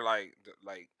a like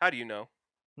How do you know?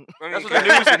 I That's mean, what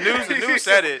the news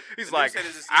said it. He's The news like, said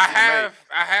it's just I easy to make.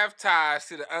 have ties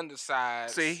to the underside.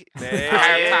 See, I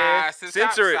have Yeah. ties to the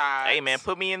Censor it. top Hey man,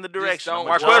 put me in the direction. don't I'ma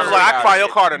Mark worry was drive. like, I about can buy your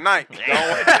it. car tonight.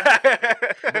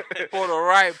 for the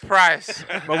right price.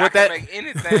 But I with can that- make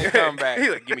anything come back. He's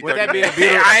like, give me Would 30 that be a minutes.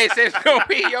 beautiful? I ain't said it's gonna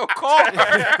be your car.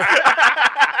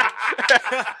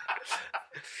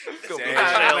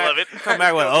 I love it. Come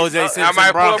back with OJ I Simpson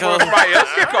might pull up Bronco. on somebody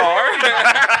else's car.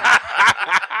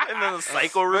 And then the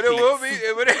cycle But it repeats. will be.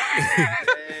 It would.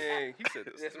 Dang, he said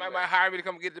this. Somebody might hire me to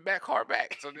come get the back car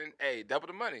back. So then, hey, double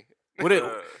the money.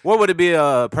 What would it be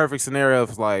a perfect scenario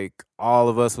if like all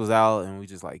of us was out and we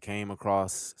just like came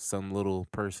across some little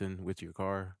person with your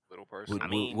car? Little person.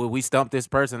 Would we stump this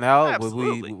person out?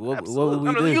 Absolutely. What would we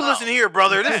No, do? you listen here,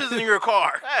 brother. This isn't your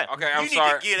car. Yeah. Okay, You I'm need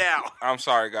sorry. to get out. I'm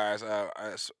sorry, guys.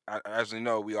 As you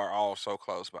know, we are all so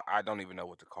close, but I don't even know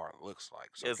what the car looks like.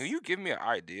 So, It's- can you give me an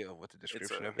idea of what the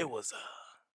description of it? It was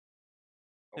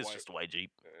it's white- just a white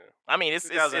Jeep. Yeah. I mean, it's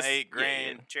 2008 yeah,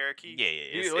 Grand Cherokee.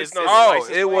 Yeah. it's no- Oh,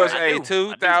 license it was plate. I a do.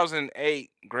 2008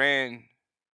 Grand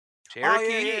Cherokee.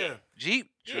 Oh, yeah. Jeep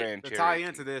Yeah. Grand To Cherokee. tie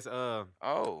into this, Oh,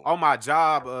 on my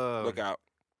job, look out.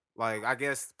 like I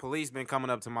guess police been coming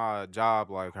up to my job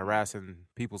like harassing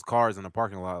people's cars in the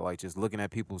parking lot, like just looking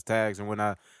at people's tags and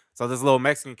whatnot. So this little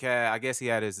Mexican cat, I guess he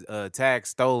had his tag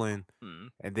stolen, Mhm.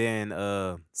 and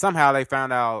then somehow they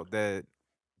found out that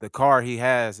the car he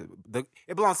has,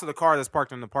 it belongs to the car that's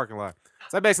parked in the parking lot.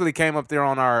 So they basically came up there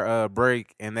on our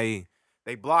break and they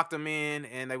blocked him in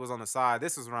and they was on the side.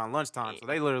 This was around lunchtime, so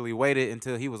they literally waited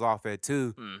until he was off at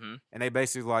 2. Mm-hmm. and they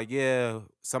basically like, yeah,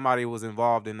 somebody was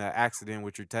involved in an accident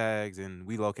with your tags, and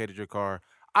we located your car.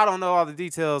 I don't know all the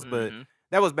details, but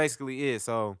that was basically it.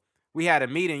 So we had a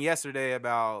meeting yesterday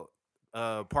about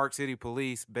Park City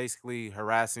Police basically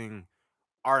harassing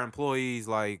our employees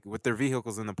like with their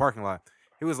vehicles in the parking lot.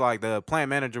 He was like, the plant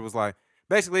manager was like,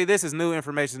 basically, this is new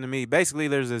information to me. Basically,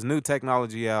 there's this new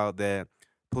technology out that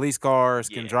police cars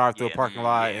can drive through a parking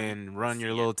lot and run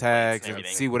your little tags and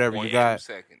see whatever you got.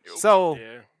 So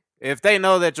if they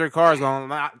know that your car's going,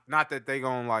 not that they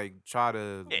gonna like try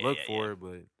to look for it,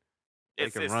 but they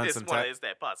can run some tags. It's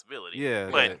that possibility. Yeah,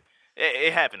 but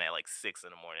it happened at like 6 in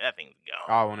the morning. That thing's gone.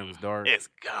 Oh, when it was dark. It's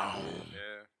gone.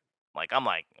 Yeah. Like I'm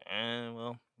like,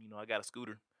 well, I got a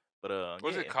scooter. But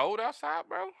was it cold outside,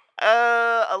 bro?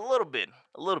 A little bit.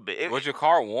 Was your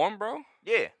car warm, bro?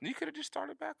 Yeah. You could have just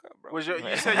started back up, bro. You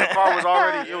said your car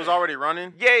was already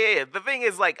running? Yeah. The thing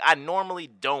is, like, I normally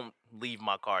don't leave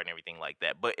my car and everything like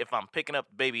that. But if I'm picking up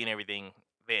the baby and everything,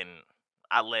 then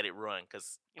I let it run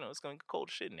because it's gonna get cold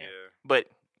shit in there. Yeah. But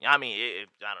I mean,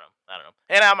 I don't know.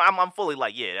 And I'm fully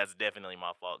like, yeah, that's definitely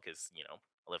my fault because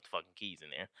I left the fucking keys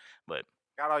in there. But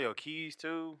got all your keys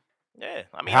too. Yeah,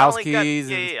 I mean, house I keys.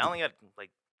 I only got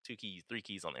like 2 keys, 3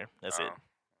 keys on there. That's it.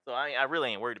 So I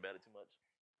really ain't worried about it too much.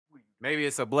 Maybe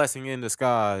it's a blessing in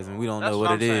disguise, and we don't know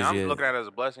what it is I'm yet. looking at it as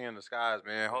a blessing in disguise,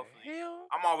 man. Hopefully,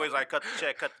 I'm always like, cut the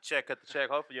check.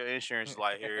 Hopefully, your insurance is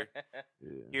like,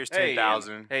 here's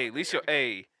 10,000. Hey, at least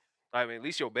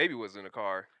your baby was in the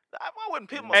car. I wouldn't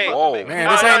pit my baby. Man,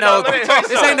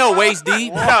 this ain't no waist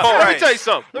deep. Let me tell you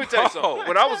something.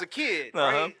 When I was a kid,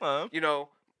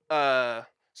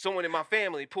 someone in my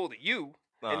family pulled a U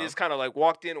and just kind of like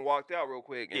walked in and walked out real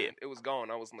quick, and it was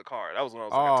gone. I was in the car. That was when I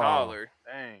was like a toddler.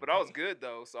 Dang. But I was good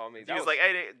though, so I mean, he was like,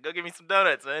 "Hey, go get me some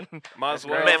donuts, man." Might as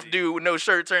well. Meth dude with no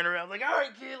shirt turning around, like, "All right,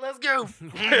 kid, let's go."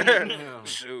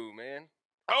 Shoot, man.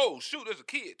 Oh, shoot, there's a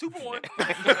kid. 2 for 1.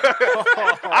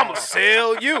 I'm going to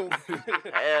sell you.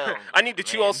 Hell, I need to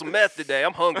chew on some meth today.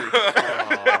 I'm hungry.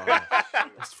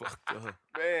 That's fucked up.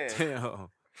 Man. Damn.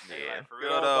 Yeah, for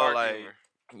real though, like,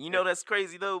 that's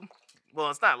crazy though. Well,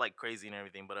 it's not like crazy and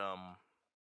everything, but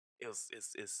it's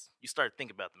you start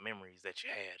thinking about the memories that you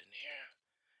had in there.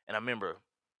 And I remember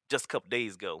just a couple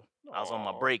days ago, I was on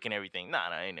my break and everything.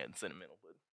 Nah, ain't nothing sentimental,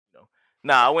 but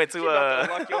I went to She about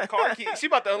to unlock your car key. She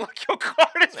about to unlock your car.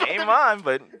 Ain't mine,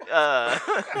 but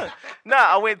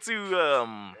I went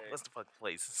to what's the fucking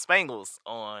place? Spangles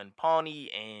on Pawnee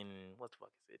and what the fuck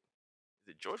is it?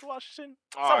 Is it George Washington?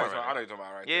 Oh, I know you're talking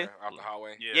about there, off the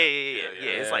highway. Yeah.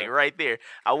 It's like right there.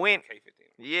 I went. K-15.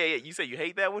 Yeah. You said you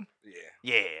hate that one?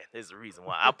 Yeah. There's a reason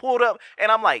why. I pulled up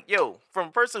and I'm like, yo, from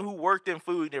a person who worked in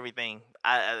food and everything,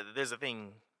 there's a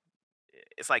thing.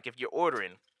 It's like if you're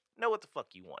ordering, know what the fuck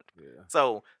you want. Yeah.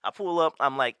 So I pull up.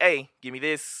 I'm like, hey, give me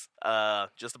this,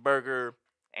 just a burger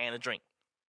and a drink.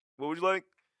 What would you like?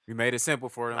 You made it simple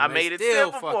for them. I made it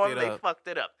simple for them. They fucked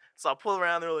it up. So I pull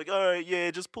around. They're like, all right,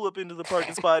 yeah, just pull up into the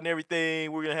parking spot and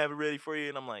everything. We're going to have it ready for you.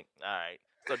 And I'm like, all right.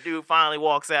 So dude finally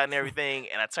walks out and everything.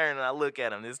 And I turn and I look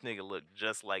at him. This nigga looked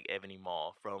just like Ebony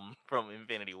Maw from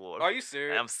Infinity War. Are you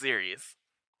serious? I'm serious.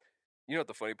 You know what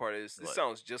the funny part is? This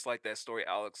sounds just like that story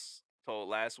Alex told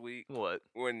last week. What?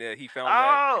 When he found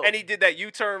that. And he did that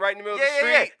U-turn right in the middle of the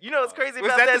street. Yeah. You know what's crazy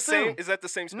about that too? Is that the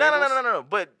same Spangles? No.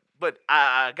 But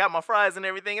I got my fries and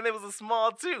everything, and it was a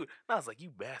small too. And I was like, you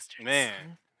bastards. Man,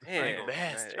 you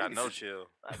bastards. Got no chill.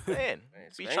 Man,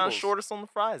 be trying to short us on the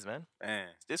fries, man. Man.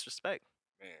 It's disrespect.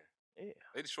 Man. Yeah.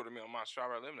 They just shorted me on my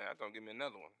strawberry lemonade. I don't give me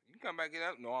another one. You can come back and get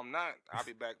that? No, I'm not. I'll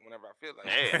be back whenever I feel like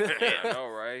it. Yeah. I know,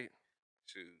 right?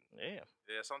 Shoot. Yeah.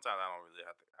 Yeah, sometimes I don't really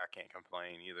I can't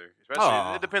complain either.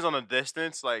 Especially, it depends on the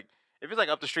distance. Like, if it's like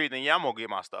up the street, then I'm gonna get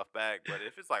my stuff back. But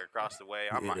if it's like across the way,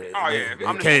 I'm like, oh yeah,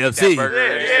 I'm just KFC.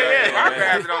 Yeah. I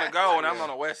grab it on the go, and I'm on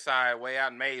the west side, way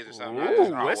out in Mays or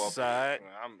something. West side.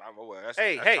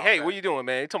 Hey, what you doing,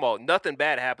 man? You talking about nothing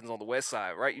bad happens on the west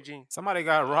side, right, Eugene? Somebody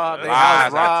got robbed. They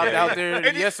house robbed out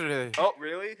there yesterday. Oh,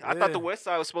 really? I thought the west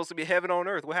side was supposed to be heaven on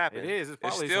earth. What happened? It is. It's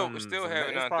probably still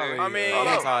heaven out there. I mean,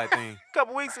 inside thing. A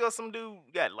couple weeks ago, some dude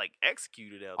got like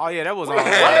executed out there. Oh yeah, that was that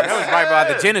was right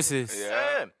by the Genesis.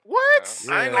 Yeah. What?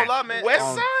 Yeah. I ain't gonna lie, man.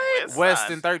 West side? West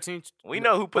and 13th. We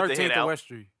know who put the hit 13th out. and West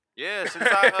Street. Yeah, since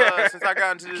I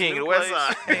got into this King new of the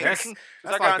West place, Side.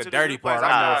 That's like the dirty part. I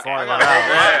I'm more far got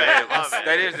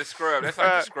That is the scrub. That's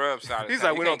like the scrub side. He's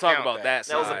like, we don't talk about that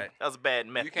That side. was a bad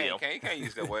meth You deal. can't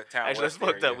use that word. Town Actually, that's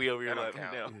West fucked area. up. We over here That don't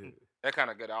laughing count. now. That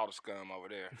kind of got all the scum over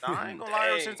there. Nah, I ain't gonna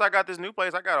lie. Since I got this new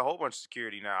place, I got a whole bunch of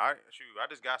security now. I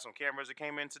just got some cameras that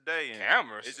came in today. And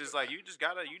Cameras? It's just like you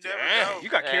never Damn. know. You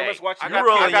got cameras watching You your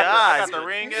rolling your I eyes. got the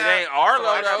ring. It ain't Arlo So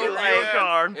I got though. the ring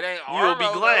card. It ain't You'll Arlo.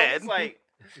 be glad. It's like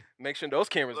Make sure those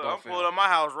cameras Look, don't I'm film. pulling up my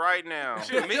house right now.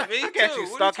 Shit, me too. Got you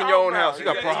What stuck in talking your own about? house. You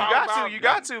got You problems.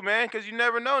 got to, man, because you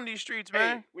never know in these streets,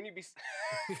 man. Hey, when you be,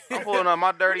 I'm pulling up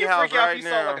my dirty you house freak out right if you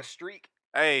saw now. like a streak.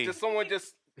 Hey, Just someone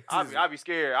just. I'll be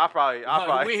scared. I'll we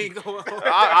probably. ain't going.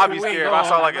 I'll be we ain't scared if I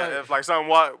saw going like on if like something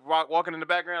walking in the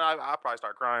background. I'll probably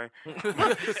start crying. I'm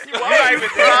not even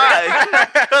crying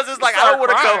because it's like I don't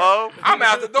want to Start come home. I'm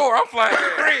out the door. I'm flying to the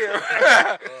crib.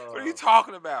 What are you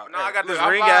talking about? No, I got this Look,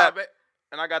 I'm Ring live, app, man.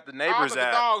 and I got the I neighbors thought the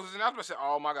app. dogs was in. I was gonna say,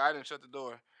 oh my god, I didn't shut the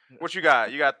door. What you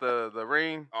got? You got the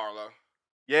ring? Arlo.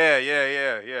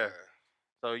 Yeah.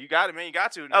 So you got it, man. You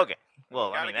got to. Okay. Well,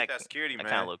 you gotta I mean, get that that security, kind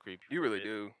man. of look creepy. You really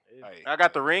do. Hey, I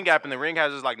got the Ring app, and the Ring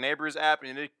has this like neighbors app,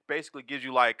 and it basically gives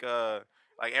you like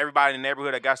everybody in the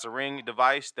neighborhood that got the Ring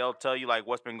device, they'll tell you like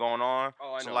what's been going on.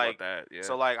 Oh, I know So, like, about that. Yeah.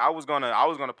 So like I was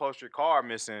gonna post your car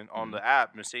missing on the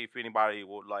app and see if anybody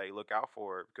would like look out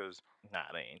for it because Nah,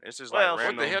 they ain't. it's just Well, like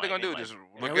what the random. hell they gonna do? Like- Just Man,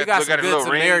 look we at got look some at a good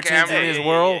little ring Samaritans camera. in this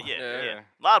world. Yeah. Yeah.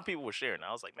 A lot of people were sharing.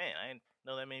 I was like, man, I didn't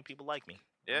know that many people like me.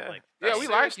 Yeah. Like, Yeah, That's we serious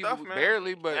like you stuff, man.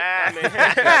 barely, but Nah, I mean,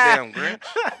 man. goddamn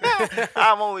Grinch.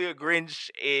 I'm only a Grinch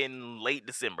in late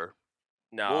December.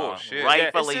 no, Bullshit.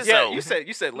 Rightfully it's so. just-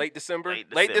 you said late December,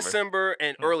 Late December.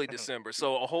 and early December,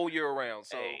 so a whole year around.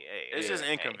 So Hey, It's just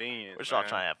hey, inconvenient. we're just all man.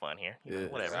 trying to have fun here. You know, Yeah.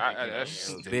 whatever.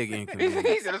 That's Big he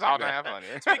inconvenience. said it's all gonna have fun.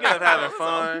 Speaking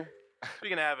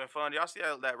of having fun, y'all see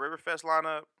that Riverfest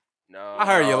lineup? no, I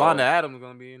heard Yolanda Adams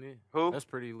gonna be in it. Who? That's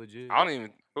pretty legit. I don't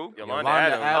even. Who? Yolanda Yolanda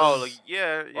Adams. Adams. Oh, like,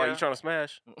 yeah. Oh, you trying to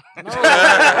smash? No.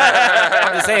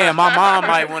 I'm just saying, my mom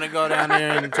might want to go down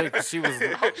there and take. She was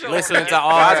listening to all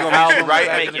God's her gonna meet you albums right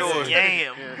back at in the the door. day.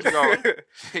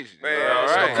 Damn. Man, all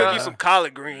she's right. gonna cook you some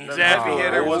collard greens. Happy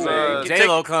hitter was, J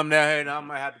Lo come down here, and I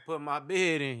might have to put my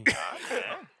bid in.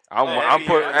 I'm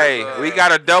put. yeah, Hey, that's, we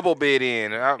got a double bid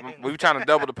in. We trying to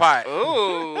double the pot.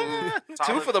 Ooh,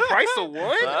 two for the price of one.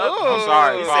 I'm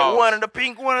sorry, You pause. said one in the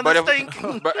pink, one in But the if,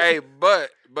 stink. but hey, but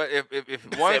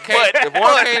if one said can't but. if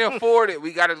one can't afford it,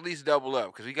 we got to at least double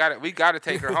up because we got to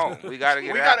take her home. We got to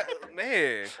get her out.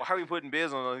 Man. Well, how are we putting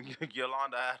bids on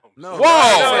Yolanda Adams? No, Whoa,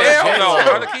 I said hell no,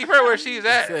 J-Lo. brother. Keep her where she's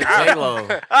at. J Lo.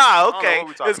 Ah, I don't know okay. what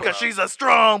we talking It's because about. she's a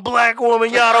strong black woman.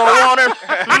 Y'all don't want her.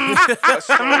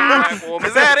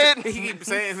 Is that it? He keeps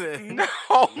saying that.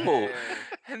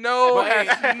 No, But,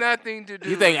 has nothing to do.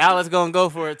 You think Alice gonna go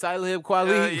for a Talib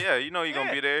Kweli? Yeah, you know you're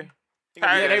gonna be there.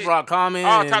 Yeah, they brought Common.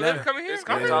 Oh, and Talib that- coming here? It's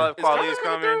Coming? Talib Is Kweli Common is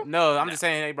coming coming. No, I'm just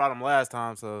saying they brought him last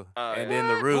time, so and then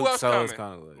the Who Roots, else so it's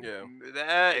coming? kind of like Yeah.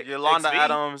 That Yolanda XV?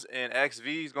 Adams and XV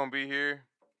is gonna be here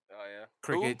Oh yeah.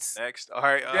 crickets. next. All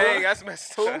right. Dang, that's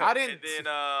messed up. I and didn't.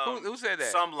 then Who said that?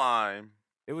 Some Lime.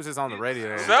 It was just on the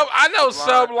radio. I know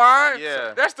Sublime.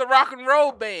 Yeah. That's the rock and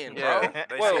roll band, bro. Yeah,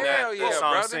 they Well, sing that hell yeah,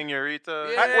 song brother. Senorita.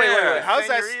 Yeah. Wait. How's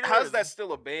Senorita that? How's is- that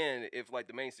still a band if like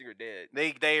the main singer dead?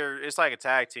 They are. It's like a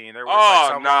tag team. They're with, Oh,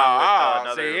 like, Some nah, Lime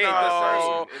with, See, another. it ain't no.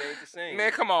 the same. It ain't the same.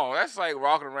 Man, come on. That's like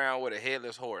walking around with a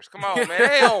headless horse. Come on, man.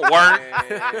 They don't work.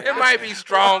 It might be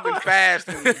strong and fast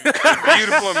and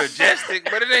beautiful and majestic,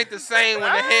 but it ain't the same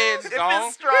when the head's If gone.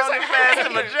 it's strong and fast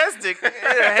and majestic,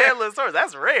 yeah, headless horse.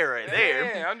 That's rare right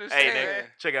there. Yeah, I'm just Hey, saying. nigga,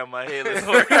 check out my headless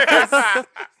horse.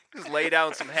 Just lay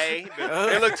down some hay.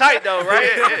 It look tight though, right?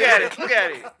 Look at it. Look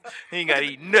at it. He ain't got to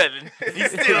eat nothing. He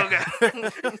still got.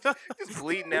 Just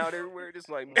bleeding out everywhere. Just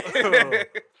like.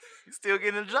 He's still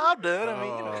getting the job done. I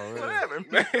mean, you know, Oh, whatever.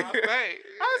 Hey,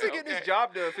 How does he get this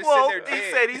job done if it's Well, sitting there he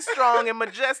dead? said he's strong and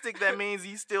majestic. That means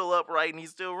he's still upright and he's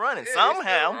still running. Yeah, it's still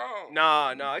Somehow. wrong.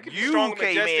 Nah, it could be You strong, and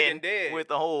came majestic, in and dead. with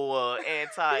the whole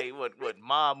anti what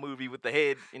mob movie with the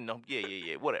head, you know,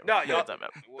 yeah, whatever. No, You know y'all- what I'm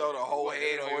talking about. Throw the whole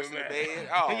head horse in the bed.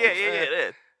 Oh, Yeah,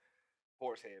 that.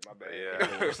 horse head. My bad.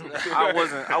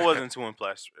 Yeah. I wasn't too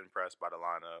impressed by the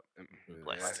lineup.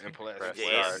 Blessed. Impressed.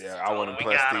 Yes. Yeah, I wasn't We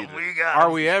impressed got him. either. We got Are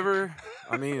him. we ever?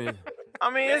 I mean,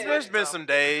 There's been some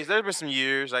days. There's been some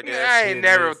years, I guess. Man, I ain't Shit,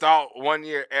 never man. thought one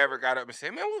year ever got up and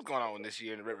said, "Man, what's going on this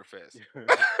year in the Riverfest?"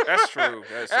 That's true.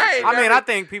 That's Hey, true. I mean, I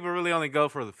think people really only go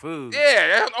for the food. Yeah,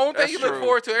 that's the only thing That's you look true.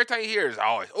 forward to every time you hear is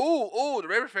always, "Ooh, the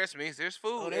Riverfest means there's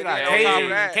food." Oh, they And got then on top of Cajun,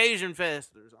 that- Cajun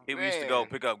Fest or something. People used to go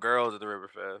pick up girls at the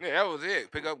Riverfest. Yeah, that was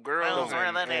it. Pick up girls Those were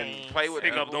and, the and days. play with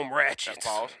Pick up people. them ratchets.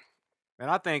 Pause. And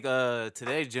I think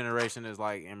today's generation is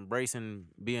like embracing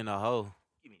being a hoe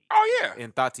Oh yeah.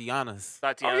 in Tatiana's.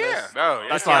 Tatiana. Oh yeah. No,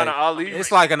 It's Tatiana like- Ali.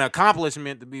 It's like an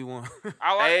accomplishment to be one.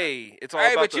 I like. Hey, it's all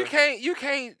Hey, about but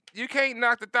you can't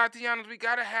knock the Tatianas. We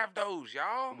gotta have those,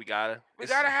 y'all. We gotta. We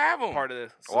It's gotta have them. part of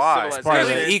the Why? It's civilization. part of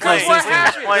the Because what ecosystem.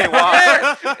 happens? Explain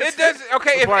why. it doesn't.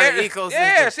 Okay, if Part of the if- ecosystem.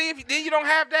 yeah. See, if then you don't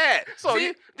have that. So see,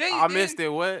 you- then I missed it.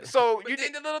 What? So But you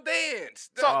then did. the little dance.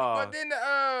 Oh. But then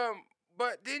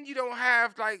But then you don't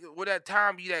have like with that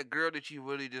time you that girl that you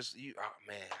really just oh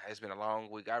man, it's been a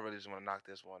long week. I really just want to knock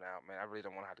this one out, man. I really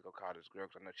don't want to have to go call this girl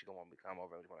because I know she gonna want me to come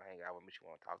over and want to hang out with me. She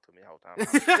want to talk to me the whole time.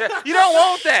 Yeah, you don't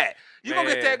want that. You gonna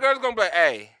get that girl that's gonna be like,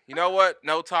 hey, you know what?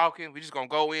 No talking. We just gonna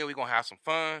go in. We gonna have some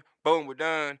fun. Boom, we're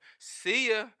done. See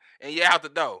ya, and you out the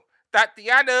door.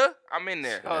 Tatiana, I'm in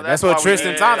there. Oh, that's what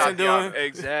Tristan Thompson doing.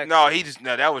 Exactly. No,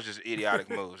 that was just idiotic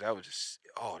moves. That was just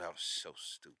that was so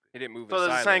stupid. He didn't move. So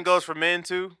the same goes for men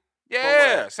too.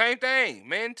 Yeah, same thing.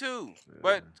 Men too. Yeah.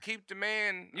 But keep the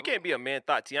man. You can't be a man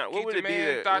Tatiana. What would it be?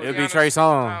 It'd be Trey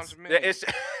Songz. It's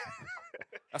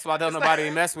that's why don't nobody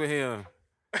mess with him.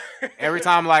 Every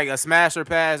time like a smasher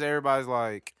pass, everybody's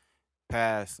like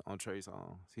pass on Trey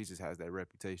Songz. He just has that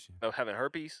reputation of having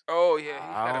herpes. Oh yeah, he's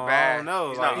got a bad. I don't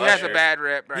know. Like, he has a bad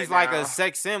rep. Right he's now. like a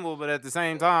sex symbol, but at the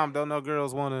same time, don't know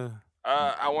girls want to.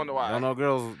 I wonder why. Don't know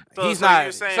girls. So, he's so not.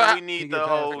 You're saying so we need the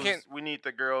hoes. We need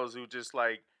the girls who just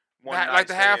like like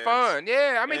to have fun.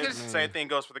 Yeah, I mean, the same thing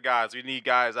goes for the guys. We need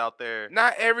guys out there.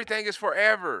 Not everything is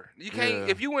forever. You can't.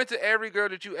 If you went to every girl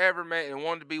that you ever met and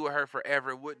wanted to be with her forever,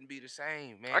 it wouldn't be the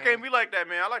same, man. I can't be like that,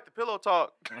 man. I like the pillow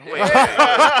talk. Wait,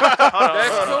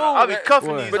 that's cool. I'll be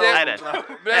cuffing these. I had to step out.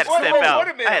 I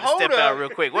had to step out real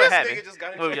quick. What happened?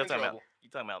 What were y'all talking about? You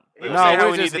talking about?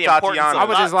 No, we just the Tatiana. I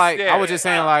was just like, I was just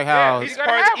saying like how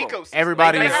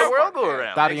everybody's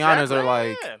Tatianas are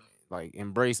like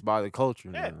embraced by the culture.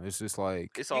 Yeah. You know? It's just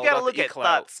like you gotta look at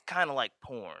thoughts kind of like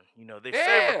porn. You know, they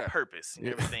serve a purpose and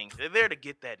everything. They're there to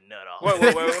get that nut off.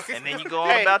 Wait. And then you go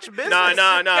on about your business. No.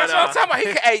 That's what I'm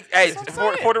talking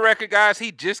about. For the record, guys,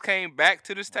 he just came back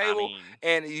to this table,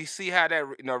 and you see how that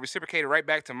reciprocated right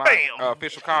back to my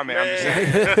official comment.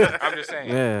 I'm just saying.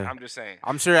 Yeah. I'm just saying.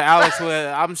 I'm sure Alex would.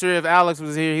 I'm sure if Alex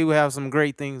was here, he would have some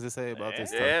great things to say about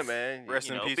this. Yeah, man. Rest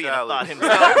in peace, being Alex.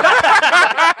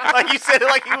 Like you said it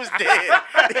like he was dead.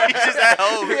 He's just at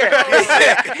home. He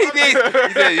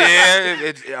said, yeah,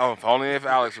 it's only if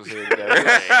Alex was here today.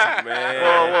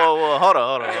 Man. Whoa. Hold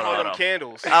on.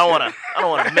 Candles. I don't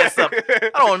want to mess up.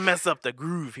 I don't want to mess up the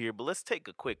groove here, but let's take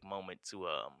a quick moment to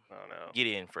get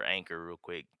in for Anchor real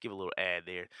quick. Give a little ad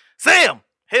there. Sam,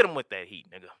 hit him with that heat,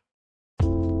 nigga.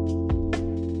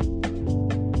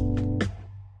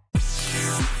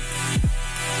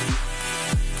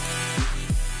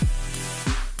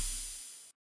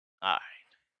 All right.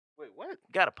 Wait, what?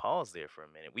 Got to pause there for a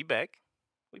minute. We back.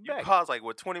 You pause like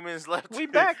 20 minutes left. We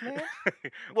back, man.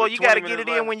 Well, you got to get it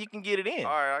in when you can get it in.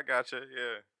 All right, I got you.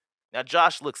 Yeah. Now,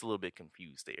 Josh looks a little bit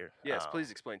confused there. Yes, please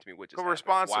explain to me what just happened.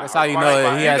 Response. That's how you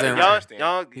know he hasn't.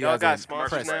 Y'all got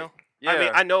sponsors now? Yeah. I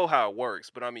mean, I know how it works,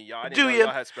 but I mean, y'all didn't know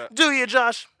y'all had Do you,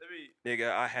 Josh?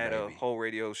 Nigga, I had a whole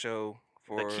radio show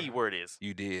for... The key word is.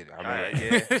 You did.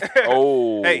 Yeah.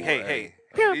 Oh. Hey.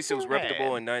 At least it was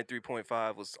reputable, and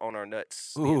 93.5 was on our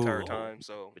nuts the entire time.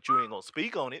 So, but you ain't gonna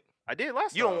speak on it. I did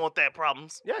last time. You don't want that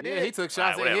problems. Yeah, I did. Yeah, he took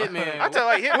shots at Hitman. I tell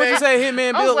like Hitman. What'd you say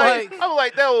Hitman built like? I was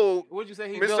like that old. What'd you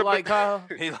say he Mr. built like Kyle?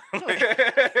 He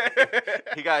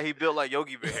built like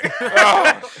Yogi Bear.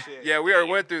 Oh, shit. Yeah, we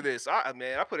already went through this. I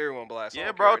put everyone on blast.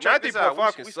 Yeah, bro. Check this out.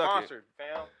 We sponsored,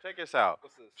 fam. Check this out.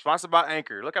 Sponsored by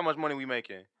Anchor. Look how much money we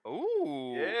making.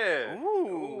 Ooh. Yeah.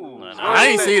 Ooh. I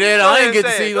ain't see that. I ain't get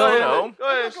to see those. Go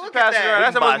ahead, pass it around.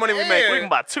 That's how much money we making. We can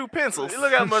buy 2 pencils.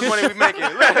 Look how much money we making.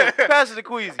 Pass it to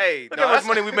Queezy. Hey, look how much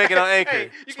money we making on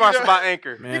Anchor. Sponsored by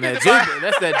Anchor. Man, that's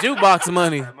that jukebox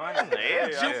money.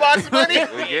 Jukebox money.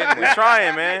 We're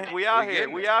trying, man. We out here.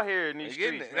 We out here in these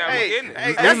streets. Hey,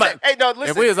 no, listen.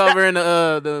 If we was over in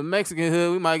the Mexican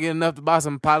hood, we might get enough to buy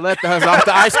some paletas off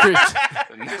the ice cream.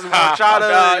 Just one.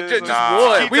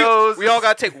 We all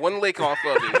got to take one lick off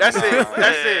of it. That's it.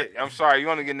 That's it. I'm sorry. You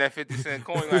want to get that 50-cent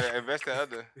coin? You got to invest the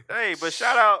other. Hey, but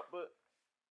shout out.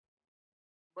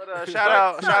 Shout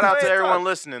out to everyone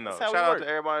listening though. Shout out to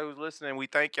everybody who's listening. We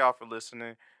thank y'all for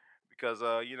listening because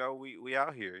we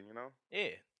out here, you know. Yeah.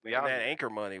 We out that Anchor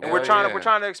money. And we're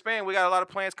trying to expand. We got a lot of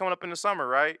plans coming up in the summer,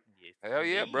 right? Hell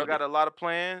yeah, bro. We got a lot of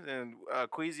plans, and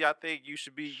Queezy, I think you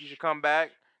should come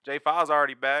back. J5's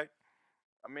already back.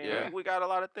 I mean, we got a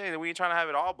lot of things, and we ain't trying to have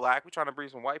it all black. We trying to bring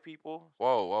some white people.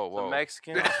 Whoa. Some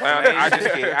Mexicans.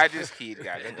 I just kid,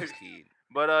 guys. I just kid.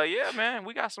 But yeah, man,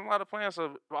 we got a lot of plans.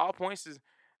 So all points is,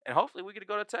 and hopefully we get to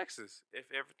go to Texas if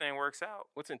everything works out.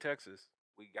 What's in Texas?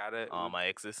 We got it. All my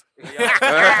exes.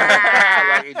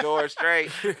 Like George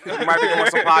Straight. We might be doing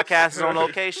some podcasts on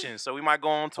location, so we might go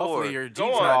on tour. Hopefully your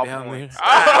Jeep's not down there.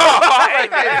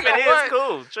 It is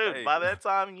cool. True. Hey. By that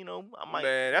time, I might.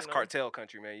 Man, that's cartel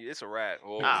country, man. It's a wrap.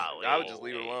 I would just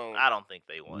leave it alone. I don't think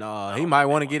they want. No, he might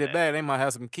want to get it back. They might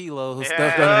have some kilos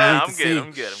stuffed Yeah, underneath the seat.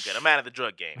 I'm good. I'm out of the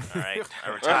drug game. All right, I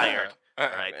retired. All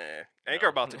right. Anchor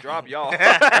about to drop y'all.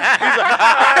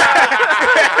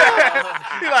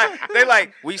 They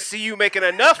like, we see you making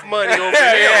enough money over here.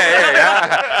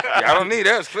 Yeah. Y'all don't need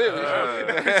us, clearly.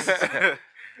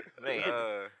 Man.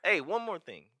 Hey, one more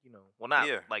thing. Well, not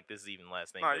like this is even the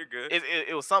last thing. No, you're good.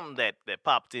 It was something that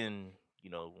popped in,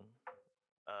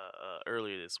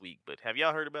 earlier this week. But have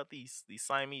y'all heard about these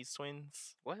Siamese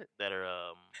twins? What? That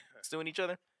are suing each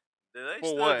other? Do they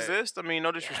still exist? I mean,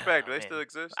 no disrespect. Do they still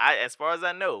exist? As far as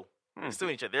I know, they're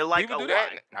suing each other. They're like People a do that?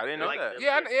 I didn't know that.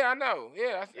 Yeah, I know.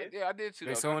 Yeah, I did too.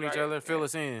 They though. suing each other. Fill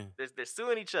us in. They're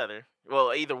suing each other.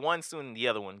 Well, either one's suing the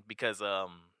other one because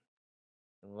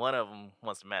one of them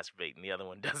wants to masturbate and the other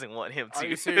one doesn't want him to. Are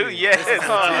you serious? Yes,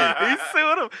 he's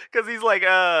suing him because he's like,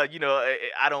 I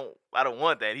don't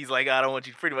want that. He's like, I don't want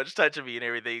you pretty much touching me and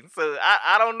everything. So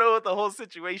I don't know what the whole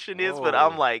situation is, but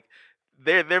I'm like,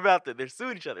 they're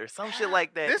suing each other or some shit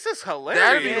like that. This is hilarious.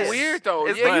 That'd be weird though.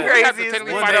 It's Yeah, the you would have to craziest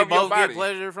technically thing. fight Wouldn't they over your both get body.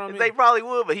 pleasure from it? They probably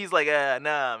would, but he's like,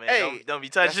 nah, man, Hey, don't be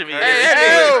touching me.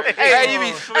 Hey, you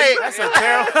be That's a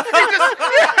terrible.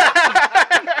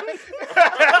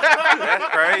 That's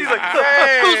crazy. He's like,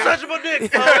 who's touching my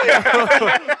dick?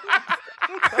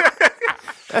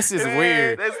 That's just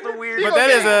weird. That's the weird. But that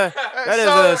is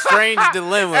a strange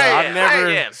dilemma. I've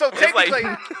never. So It's like-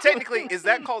 technically, is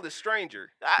that called a stranger?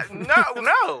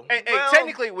 No. Hey, Well,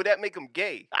 technically, would that make him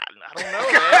gay? I don't know, man.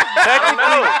 I don't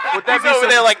know. Would that He's be over some-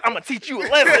 there like, I'm gonna teach you a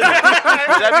lesson.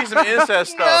 That'd be some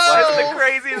incest stuff. That's Like, the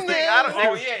craziest thing. I don't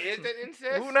know. Oh yeah, is that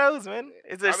incest? Who knows, man?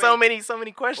 There's I mean, so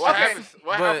many questions. What happens?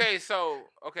 But-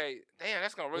 Okay, damn,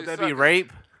 that's gonna really Would that suck. be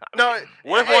rape? No.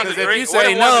 what if Hey, one's Because a if drink- you what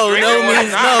say if one's a no, drink no and one's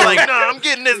means not? no. Like, no, I'm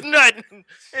getting this nut.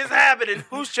 It's happening.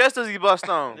 Whose chest does he bust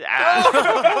on?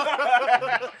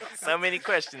 So many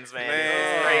questions, man.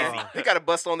 It's crazy. He got to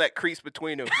bust on that crease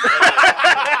between them.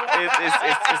 It's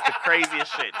the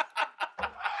craziest shit.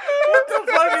 What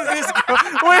the fuck is this?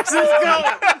 Where's this going?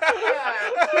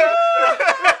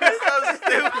 So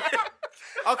stupid.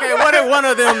 Okay, what if one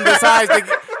of them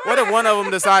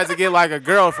decides to get like a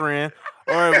girlfriend,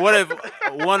 or what if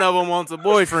one of them wants a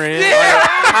boyfriend? Like,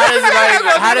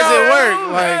 how does it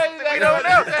work? Like, We don't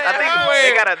know.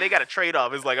 I think they got a trade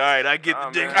off. It's like, all right, I get the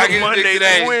dick I get the from Monday dick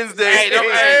today. to Wednesday.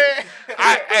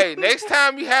 Hey, next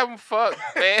time you have him fuck,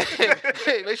 man,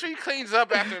 make sure he cleans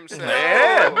up after himself.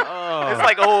 Man. oh. It's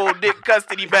like a whole dick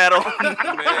custody battle. That's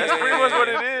pretty much what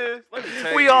it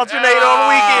is. We alternate on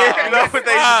weekends. You know what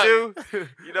they should do?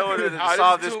 You know what it is to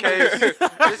solve this case?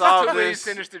 This is Solve too many this.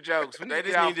 sinister jokes. We They to get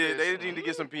just off need to. this. They just need to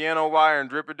get some piano wire and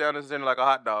drip it down the center like a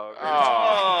hot dog.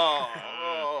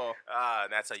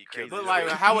 That's how you kill But like,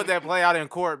 how would that play out in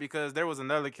court? Because there was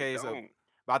another case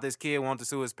about this kid wanting to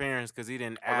sue his parents because he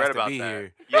didn't read ask to about be that.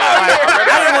 here. Yeah,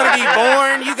 I didn't want to be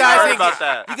born. You guys heard didn't about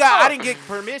get, that. I didn't get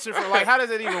permission for. Like, how does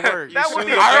that even work? That would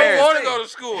be I a don't want to thing. go to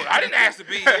school. I didn't ask to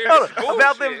be here. Hold This on.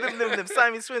 About bullshit. them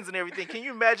Siamese twins and everything. Can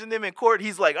you imagine them in court?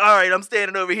 He's like, all right, I'm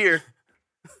standing over here.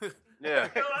 Yeah.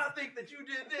 No, I think that you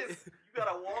did this. You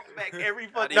gotta walk back every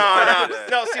fucking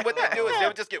No. See, what they do is they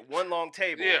would just get one long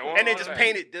table, Yeah, one and then long just table.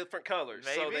 paint it different colors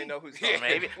so Maybe. they know who's Yeah,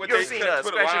 maybe. What You ever they seen cut-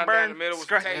 Put a Scratch and line Burn? down the middle with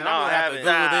Scratch- some tape. I'm gonna have to haven't.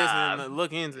 Google this Nah. and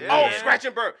look into it. Oh, Yeah. Scratch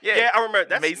and Burn. Yeah. Yeah, I remember.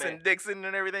 That's Mason man, Dixon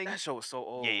and everything. that show was so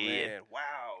old. Yeah, yeah. Man. Wow.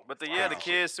 But the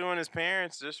kid suing his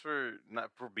parents just for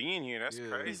being here. That's Yeah.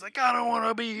 crazy. He's like, I don't want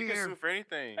to be You can here. sue for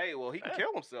anything. Hey, well, he can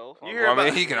kill himself. You hear Well, I about-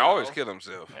 mean, he can always kill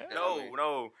himself. No. Here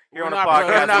We're on the not, podcast,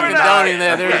 we're not we're condoning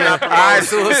that. There's we're a not high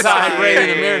promoting suicide rate in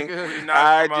kidding. America. We're not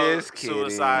I promoting just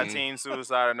suicide, kidding. teen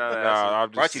suicide, or none of that. No, That's a I'm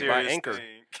just Brought to you by serious Anchor.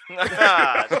 thing.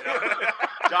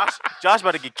 Josh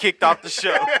about to get kicked off the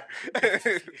show.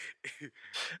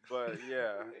 But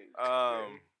Yeah.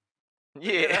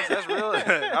 that's real.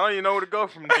 I don't even know where to go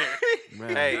from there.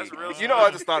 Man. Hey, That's real you know, I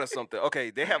just thought of something.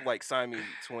 Okay, they have like Siamese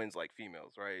twins, like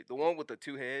females, right? The one with the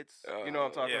two heads. You know what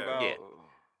I'm talking yeah. about? Yeah.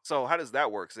 So how does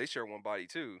that work? 'Cause they share one body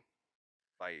too.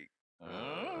 Like,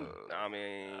 I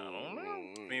mean,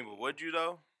 I mean, but would you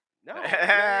though? no.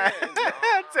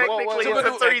 Technically, Well, it's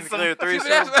a threesome. Technically a See,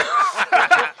 threesome.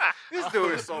 This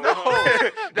dude is so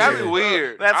That'd be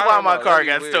weird. That's I why don't my know, car that'd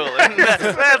got be stolen.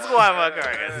 weird. That's why my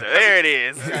car got stolen. There it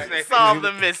is. Solve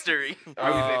the mystery. I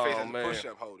use their face Oh, as a man.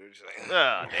 push-up holder. Just like,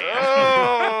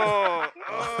 Oh,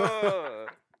 damn.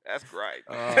 That's great.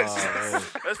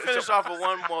 Let's finish off with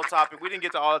one more topic. We didn't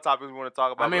get to all the topics we want to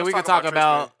talk about. I mean, Let's we could talk Tristan.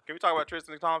 about- Can we talk about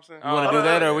Tristan Thompson? You want to do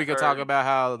that, or we could talk Or- about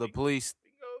how the police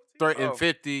threatened Oh.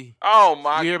 50. oh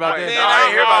my! You hear about man, that? No, I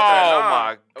didn't hear about that. Oh No.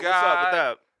 my What's god! up with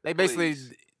that? They basically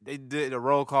Please. they did a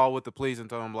roll call with the police and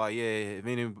told them like, yeah, if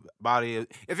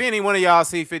any one of y'all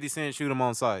see 50 Cent, shoot him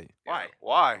on sight.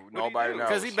 Why? Nobody knows.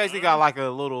 Because he basically got like a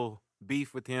little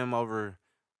beef with him over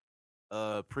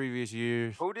previous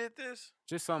years. Who did this?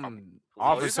 Just some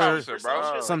Police officer,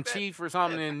 bro. some chief or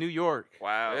something in New York.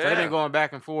 Wow. So they've been going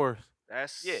back and forth.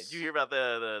 That's Yeah, did you hear about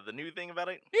the new thing about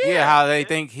it? Yeah, how they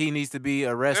think he needs to be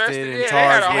arrested Arrested, and yeah, they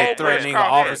had a charged whole with threatening an press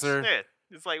conference. officer.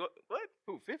 Yeah, it's like what?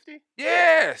 who 50?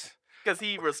 Yes. Because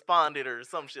he responded or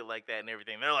some shit like that and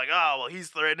everything. They're like, oh well, he's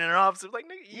threatening an officer. Like,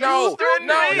 nigga, you No, threatening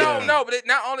me. no. But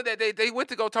not only that, they went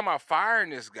to go talk about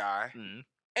firing this guy, Mhm.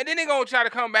 and then they gonna try to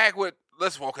come back with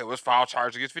let's file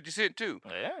charges against 50 Cent too.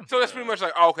 Yeah. So that's pretty much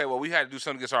like, okay, well, we had to do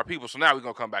something against our people, so now we're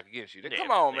gonna come back against you. Yeah, Come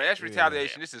on, man, that's yeah,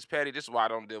 retaliation. yeah. This is petty. This is why I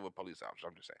don't deal with police officers.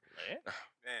 I'm just saying. Yeah.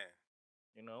 Man.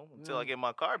 You know, until I get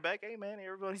my car back, hey man,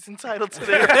 everybody's entitled to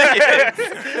their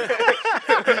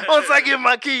Once I get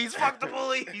my keys, fuck the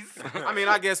police. I mean,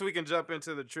 I guess we can jump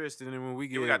into the Tristan, and when we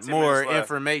Yeah, we get got 10 more minutes left.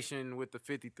 information with the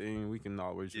 50 thing, we can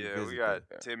always Yeah, revisit we got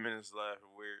that. 10 minutes left.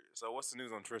 So what's the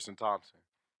news on Tristan Thompson?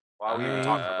 Why are we even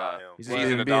talking about him? He's He's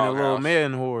just in the being a little doghouse.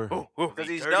 man whore. Because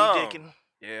he's dirty dumb. dicking.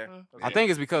 Yeah. I think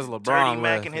it's because LeBron Dirty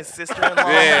Mac left. and his sister-in-law.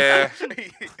 Yeah.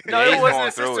 No, Yeah, it he's wasn't going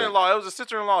his through it. sister-in-law. It was a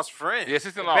sister-in-law's friend. Yeah,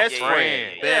 sister-in-law, Best friend,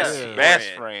 friend. Yeah. best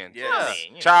friend, Yes. I mean,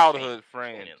 you know, childhood she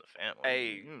friend. ain't in the family. Hey,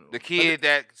 You know. The kid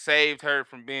that saved her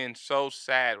from being so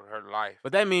sad with her life.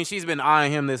 But that means she's been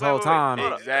eyeing him this Wait, whole wait, wait. time.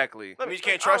 Hold on. Exactly. Let me- You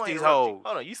can't I trust don't these interrupt you. hoes.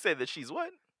 Hold on, you said that she's what?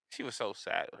 She was so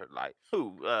sad with her life.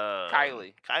 Who?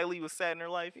 Kylie. Kylie was sad in her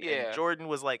life. Yeah. And Jordan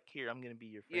was like, "Here, I'm gonna be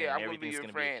your friend. Yeah, I'm and gonna be everything's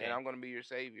your friend, okay." and I'm gonna be your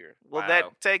savior. Well, Wow. that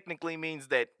technically means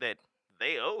that they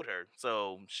owed her,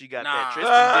 so she got Nah. that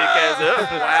Tristan dick as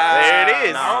Wow. There it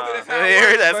is. Nah. I don't think that's how it There,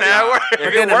 works, that's buddy. how it works. If But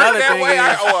it then works another that thing way,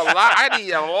 I is- owe a lot. I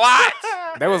need a lot.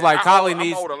 That was like I Kylie owe-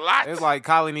 needs. I'm owed a lot. It's like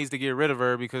Kylie needs to get rid of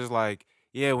her because like,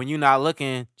 yeah, when you're not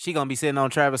looking, she gonna be sitting on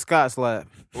Travis Scott's lap.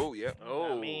 Oh yeah.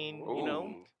 I mean, you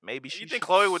know, maybe she. You think should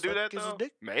Chloe would do suck that, his though?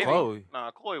 dick. Maybe. Chloe.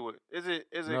 Nah, Chloe would. Is it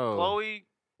No. Chloe?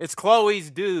 It's Chloe's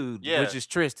dude, Yeah. which is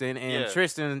Tristan, and Yeah.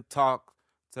 Tristan talked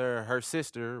to her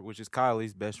sister, which is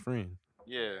Kylie's best friend.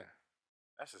 Yeah.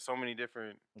 That's just so many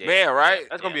different. Man, right?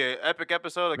 That's gonna be an epic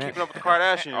episode of Man. Keeping Up with the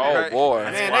Kardashians. Oh right? boy.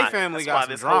 That's Man, why- they family that's got why some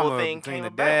this whole drama thing between came the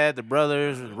about. dad, the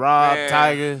brothers, Rob, Man,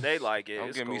 Tiger. They like it. Don't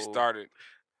It's get me cool. started.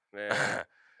 Man.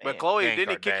 But Chloe Dang didn't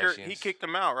he kick her? He Kardashians. kicked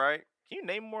him out, right? Can you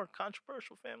name more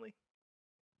controversial family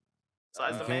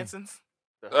besides the Okay. Mansons?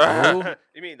 Who?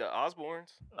 You mean the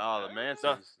Osbournes? Oh, the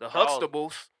Mansons. The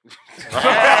Huxtables?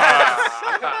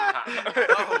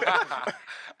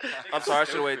 I'm sorry, I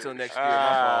should have waited till next year.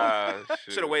 My fault.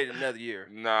 Should have waited another year.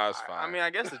 Nah, it's fine. I mean, I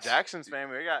guess the Jacksons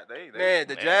family. They Man,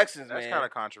 the Jacksons, That's man. kind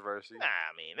of controversy. Nah,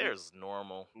 I mean, there's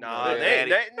normal. Nah, Their they- daddy, they-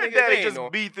 their nigga, daddy they just know.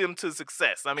 beat them to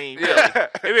success. I mean, yeah,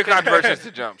 it be controversial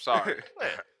to jump. Sorry. yeah.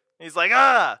 He's like,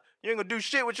 you ain't gonna do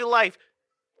shit with your life.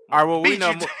 All right, well, we Beat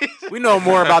know you we know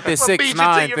more about this I'ma beat you till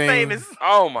 6ix9ine you're thing. famous.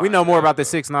 Oh my. We know more about God.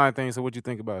 the 6ix9ine thing. So, what you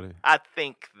think about it? I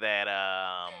think that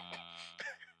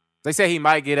They say he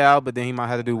might get out, but then he might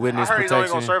have to do I witness heard he's only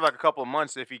protection. gonna serve like a couple of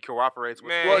months if he cooperates with.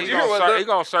 Man, Well, he you hear what gonna, Lil- he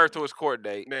gonna serve to his court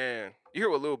date. Man, you hear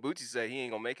what Lil Bootsy said? He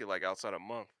ain't gonna make it like outside a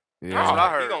month. Yeah. That's what I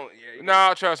He heard. gonna, yeah,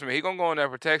 No, trust me, he gonna go on that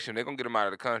protection. They gonna get him out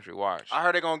of the country. Watch. I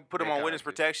heard they're gonna put him They on witness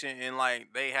gotta be. protection and like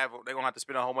they're gonna have to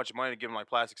spend a whole bunch of money to give him like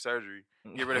plastic surgery,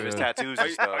 get rid of his Yeah. tattoos and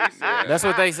stuff. Yeah. That's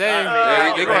what they say.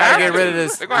 Yeah, They gonna gotta have get to. rid of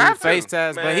this They gonna have to. face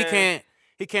tats, but Man.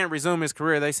 he can't resume his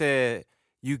career. They said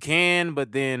you can,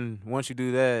 but then once you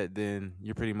do that, then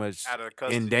you're pretty much Out of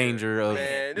custody. in danger of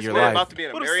Man, this your man life. about to be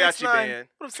in a what if mariachi 6ix9ine band.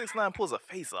 What if 6ix9ine pulls a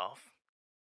face off?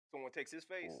 Someone takes his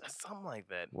face. Something like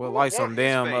that. Well, Who like would some want his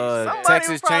damn face? Somebody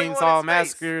Texas would probably want Chainsaw his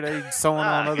Massacre. They sewing on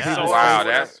Ah, other yeah. people's Wow,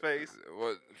 faces. that's face.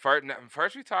 Well,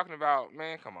 first we talking about,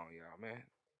 man. Come on, y'all, man.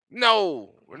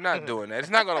 No, we're not doing that. It's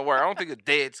not gonna work. I don't think a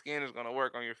dead skin is gonna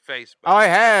work on your face. Oh, it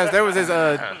has. There was this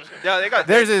Yeah, they got.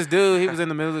 there's this dude. He was in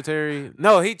the military.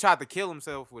 No, he tried to kill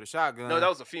himself with a shotgun. No, that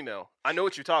was a female. I know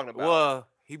what you're talking about. Well,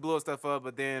 he blew stuff up,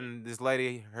 but then this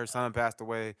lady, her son passed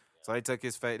away. So they took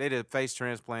his face. They did a face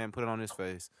transplant and put it on his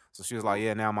face. So she was like,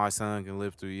 "Yeah, now my son can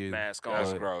live through you." Mask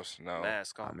That's on. gross. No.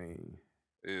 Mask I on. mean,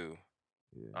 Ew.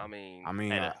 yeah. I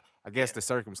mean, Hey, I guess the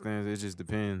circumstances. It just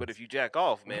depends. but if you jack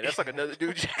off, man, that's like another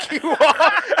dude jacking you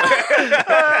off.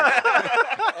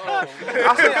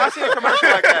 I seen a commercial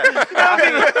like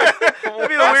that. It'd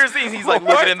be the weirdest thing. He's like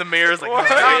looking in the mirror. It's like, No.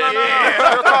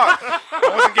 Real talk.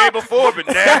 I wasn't gay before, but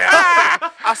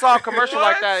now. I saw a commercial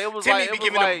like that. It was Timmy like be it was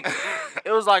giving like him-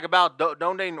 it was like about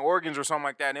donating organs or something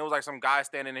like that. And it was like some guy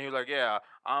standing there. He was like, "Yeah,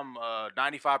 I'm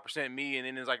 95% me." And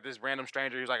then there's like this random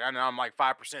stranger. He was like, "I know I'm like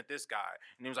 5% this guy."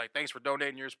 And he was like, "Thanks for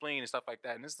donating your spleen and stuff like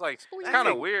that." And it's like it's kind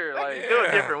of weird. Like Do it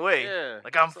a different way. Yeah.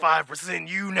 Like I'm 5%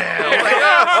 you now.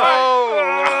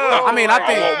 Oh. I mean, I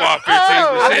think I want my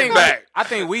 15% I think back. I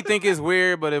think we think it's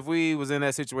weird, but if we was in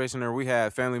that situation or we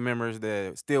had family members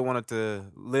that still wanted to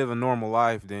live a normal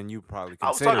life, then you probably I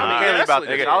was consider talking to it. Haley about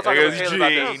this. I was talking to Haley about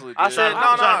this. I said,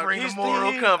 no, he's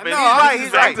moral compass. No, He's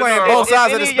playing both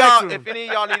sides of the spectrum. If any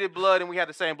of y'all needed blood and we had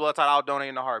the same blood type, I'll donate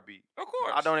in a heartbeat. Of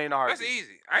course. I'll donate in a heartbeat. That's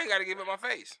easy. I ain't got to give up my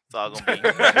face. It's all gonna be.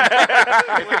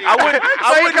 I wouldn't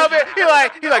come in.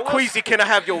 He like Queezy, can I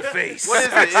have your face? What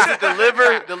is it? Is it the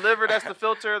liver? The liver that's the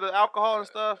filter, the alcohol and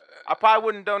stuff? I probably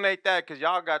wouldn't donate that because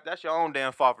y'all that's your own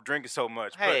damn fault for drinking so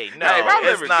much. Hey, no, my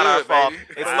it's liver's not our good, fault. baby.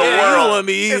 It's the Yeah, you world. don't want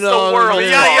me eating It's the all world. them.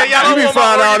 Yeah. You be don't want my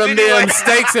finding all them organs anyway. damn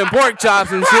steaks and pork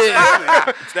chops and shit.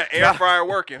 It's that air fryer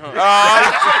working, huh?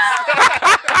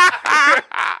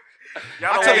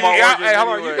 Y'all don't Hey, want my organs hey, hold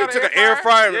on. anyway. You got took an an air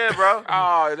fryer. Yeah, bro.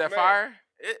 Oh, is that fire?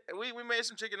 We made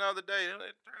some chicken the other day. It turned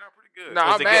out pretty good. No,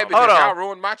 Was I'm it mad good? because Hold on. y'all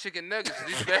ruined my chicken nuggets.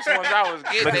 These the best ones I was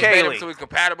getting. But They made them Kaylee, so it's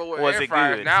compatible with was air it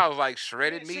fryers. good? Now it's like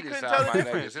shredded She meat couldn't inside tell my the nuggets.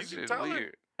 difference. This You can is tell her.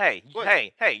 weird. Hey, What?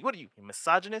 hey, what are you,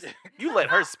 misogynist? You let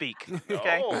her speak,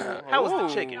 okay? How was the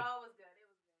chicken?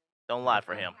 Don't lie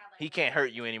for him. He can't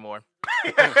hurt you anymore.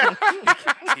 He can't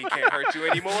hurt you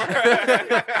anymore.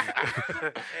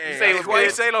 You say why you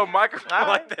say it on microphone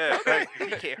like that? He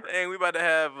can't hurt. Dang, we about to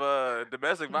have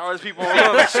domestic violence people on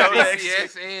the show next.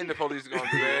 Yes, and the police are going to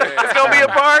do It's that. gonna be a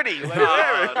party. No,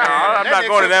 I'm not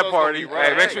going to that party.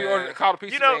 Hey, make sure you order, call the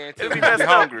pizza You know, man, too. it'd be You messed up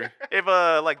hungry. if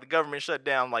like the government shut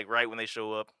down like right when they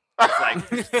show up. It's like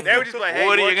They were just like, hey,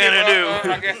 what are you gonna do?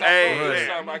 I guess I'm Hey, hungry or man.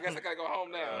 something. I guess I got to go home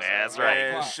now. That's So, right. Man,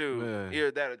 o'clock. shoot. Yeah.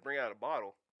 Either that or bring out a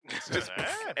bottle.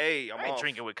 Hey, I'm I ain't off.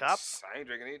 drinking with cops. I ain't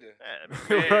drinking either.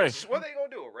 Yeah, Man, Right. what they gonna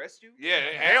do? Arrest you?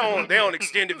 Yeah, They on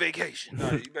extended vacation.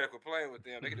 No, you better quit playing with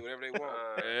them. They can do whatever they want.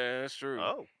 Yeah, that's true.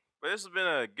 Oh, But this has been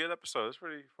a good episode. It's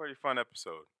pretty fun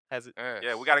episode. has it?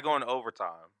 Yeah, we got to go into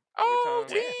overtime. Oh,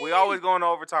 Yeah. We always go into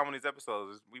overtime on these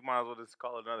episodes. We might as well just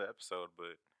call it another episode.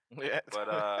 Yeah. But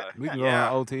We can go yeah.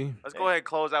 on OT. Let's go ahead and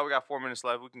close out. We got 4 minutes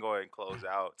left. We can go ahead and close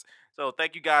out. So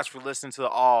thank you guys for listening to the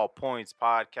All Points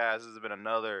podcast. This has been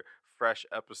another fresh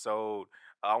episode.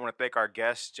 I want to thank our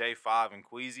guests, J5 and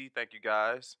Queezy. Thank you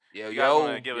guys. Yo, You guys want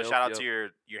to yo. give a shout out to your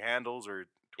handles or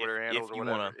Twitter handles if or you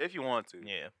whatever, wanna. if you want to.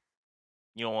 Yeah.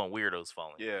 You don't want weirdos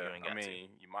following. you. Yeah, You ain't I got to. mean,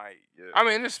 you might. Yeah. I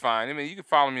mean, it's fine. I mean, you can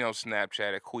follow me on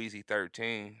Snapchat at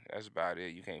Queezy13. That's about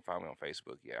it. You can't follow me on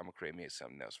Facebook yet. I'm going to create me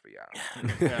something else for y'all.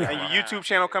 And your YouTube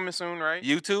channel coming soon, right?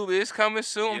 YouTube is coming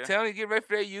soon. Yeah. I'm telling you, get ready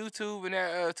for that YouTube and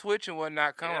that Twitch and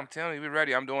whatnot coming. Yeah. I'm telling you, be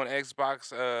ready. I'm doing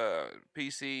Xbox,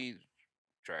 PC,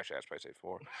 trash ass PlayStation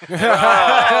 4.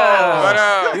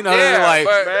 You know, yeah, they're like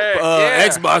but, yeah,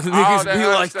 Xbox all niggas that be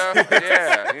other like stuff.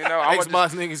 Yeah, you know, I'm Xbox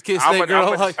niggas kiss I'm that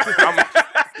girl like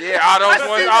yeah, all those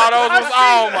ones.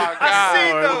 Oh my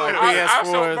god! Like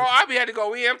PS4s. Bro, I be had to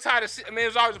go. I'm tired of. I mean, it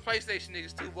was always the PlayStation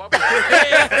niggas too. Boy.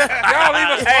 Y'all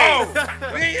leave us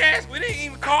alone. We didn't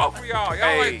even call for y'all.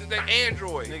 Y'all like the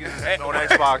Android. Niggas on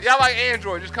Xbox. Y'all like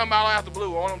Android. Just come out the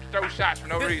blue. I want them to throw shots for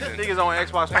no reason. Niggas on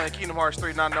Xbox playing Kingdom Hearts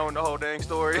 3, not knowing the whole dang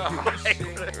story. Oh, shit.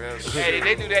 Hey,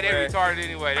 they do that every retarded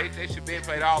anyway. They should be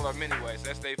played all of them anyway. So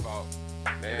that's their fault.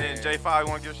 And then J5, you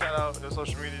want to give a shout out to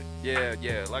social media?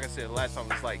 Yeah. Like I said, last time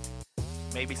it's like,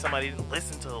 Maybe somebody didn't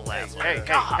listen to the last one. hey.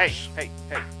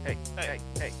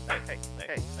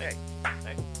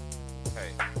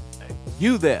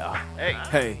 you there. Hey.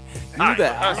 Hey, you Alright,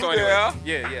 there. So anyway,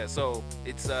 yeah. So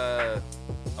it's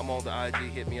I'm on the IG.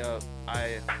 Hit me up.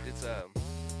 It's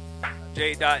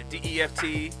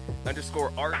j.deft_art,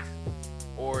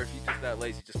 or if you just that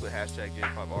lazy, just put hashtag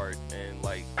j5art and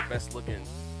like the best looking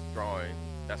drawing.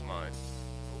 That's mine.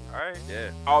 All right.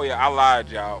 Yeah. Oh yeah, I lied,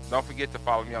 y'all. Don't forget to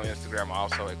follow me on Instagram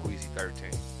also at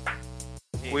Queezy13.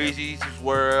 Queezy's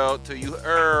world to you,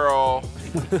 Earl.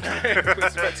 Put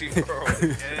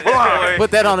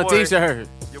that on a t-shirt.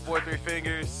 Your boy Three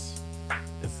Fingers.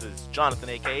 This is Jonathan,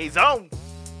 aka Zown.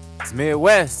 It's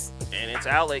Midwest. And it's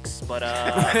Alex, but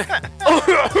I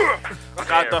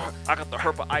got the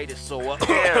herpeitis, so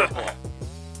Terrible.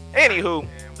 Anywho,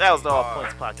 that was the All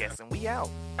Points podcast, and we out.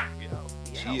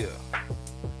 Yeah.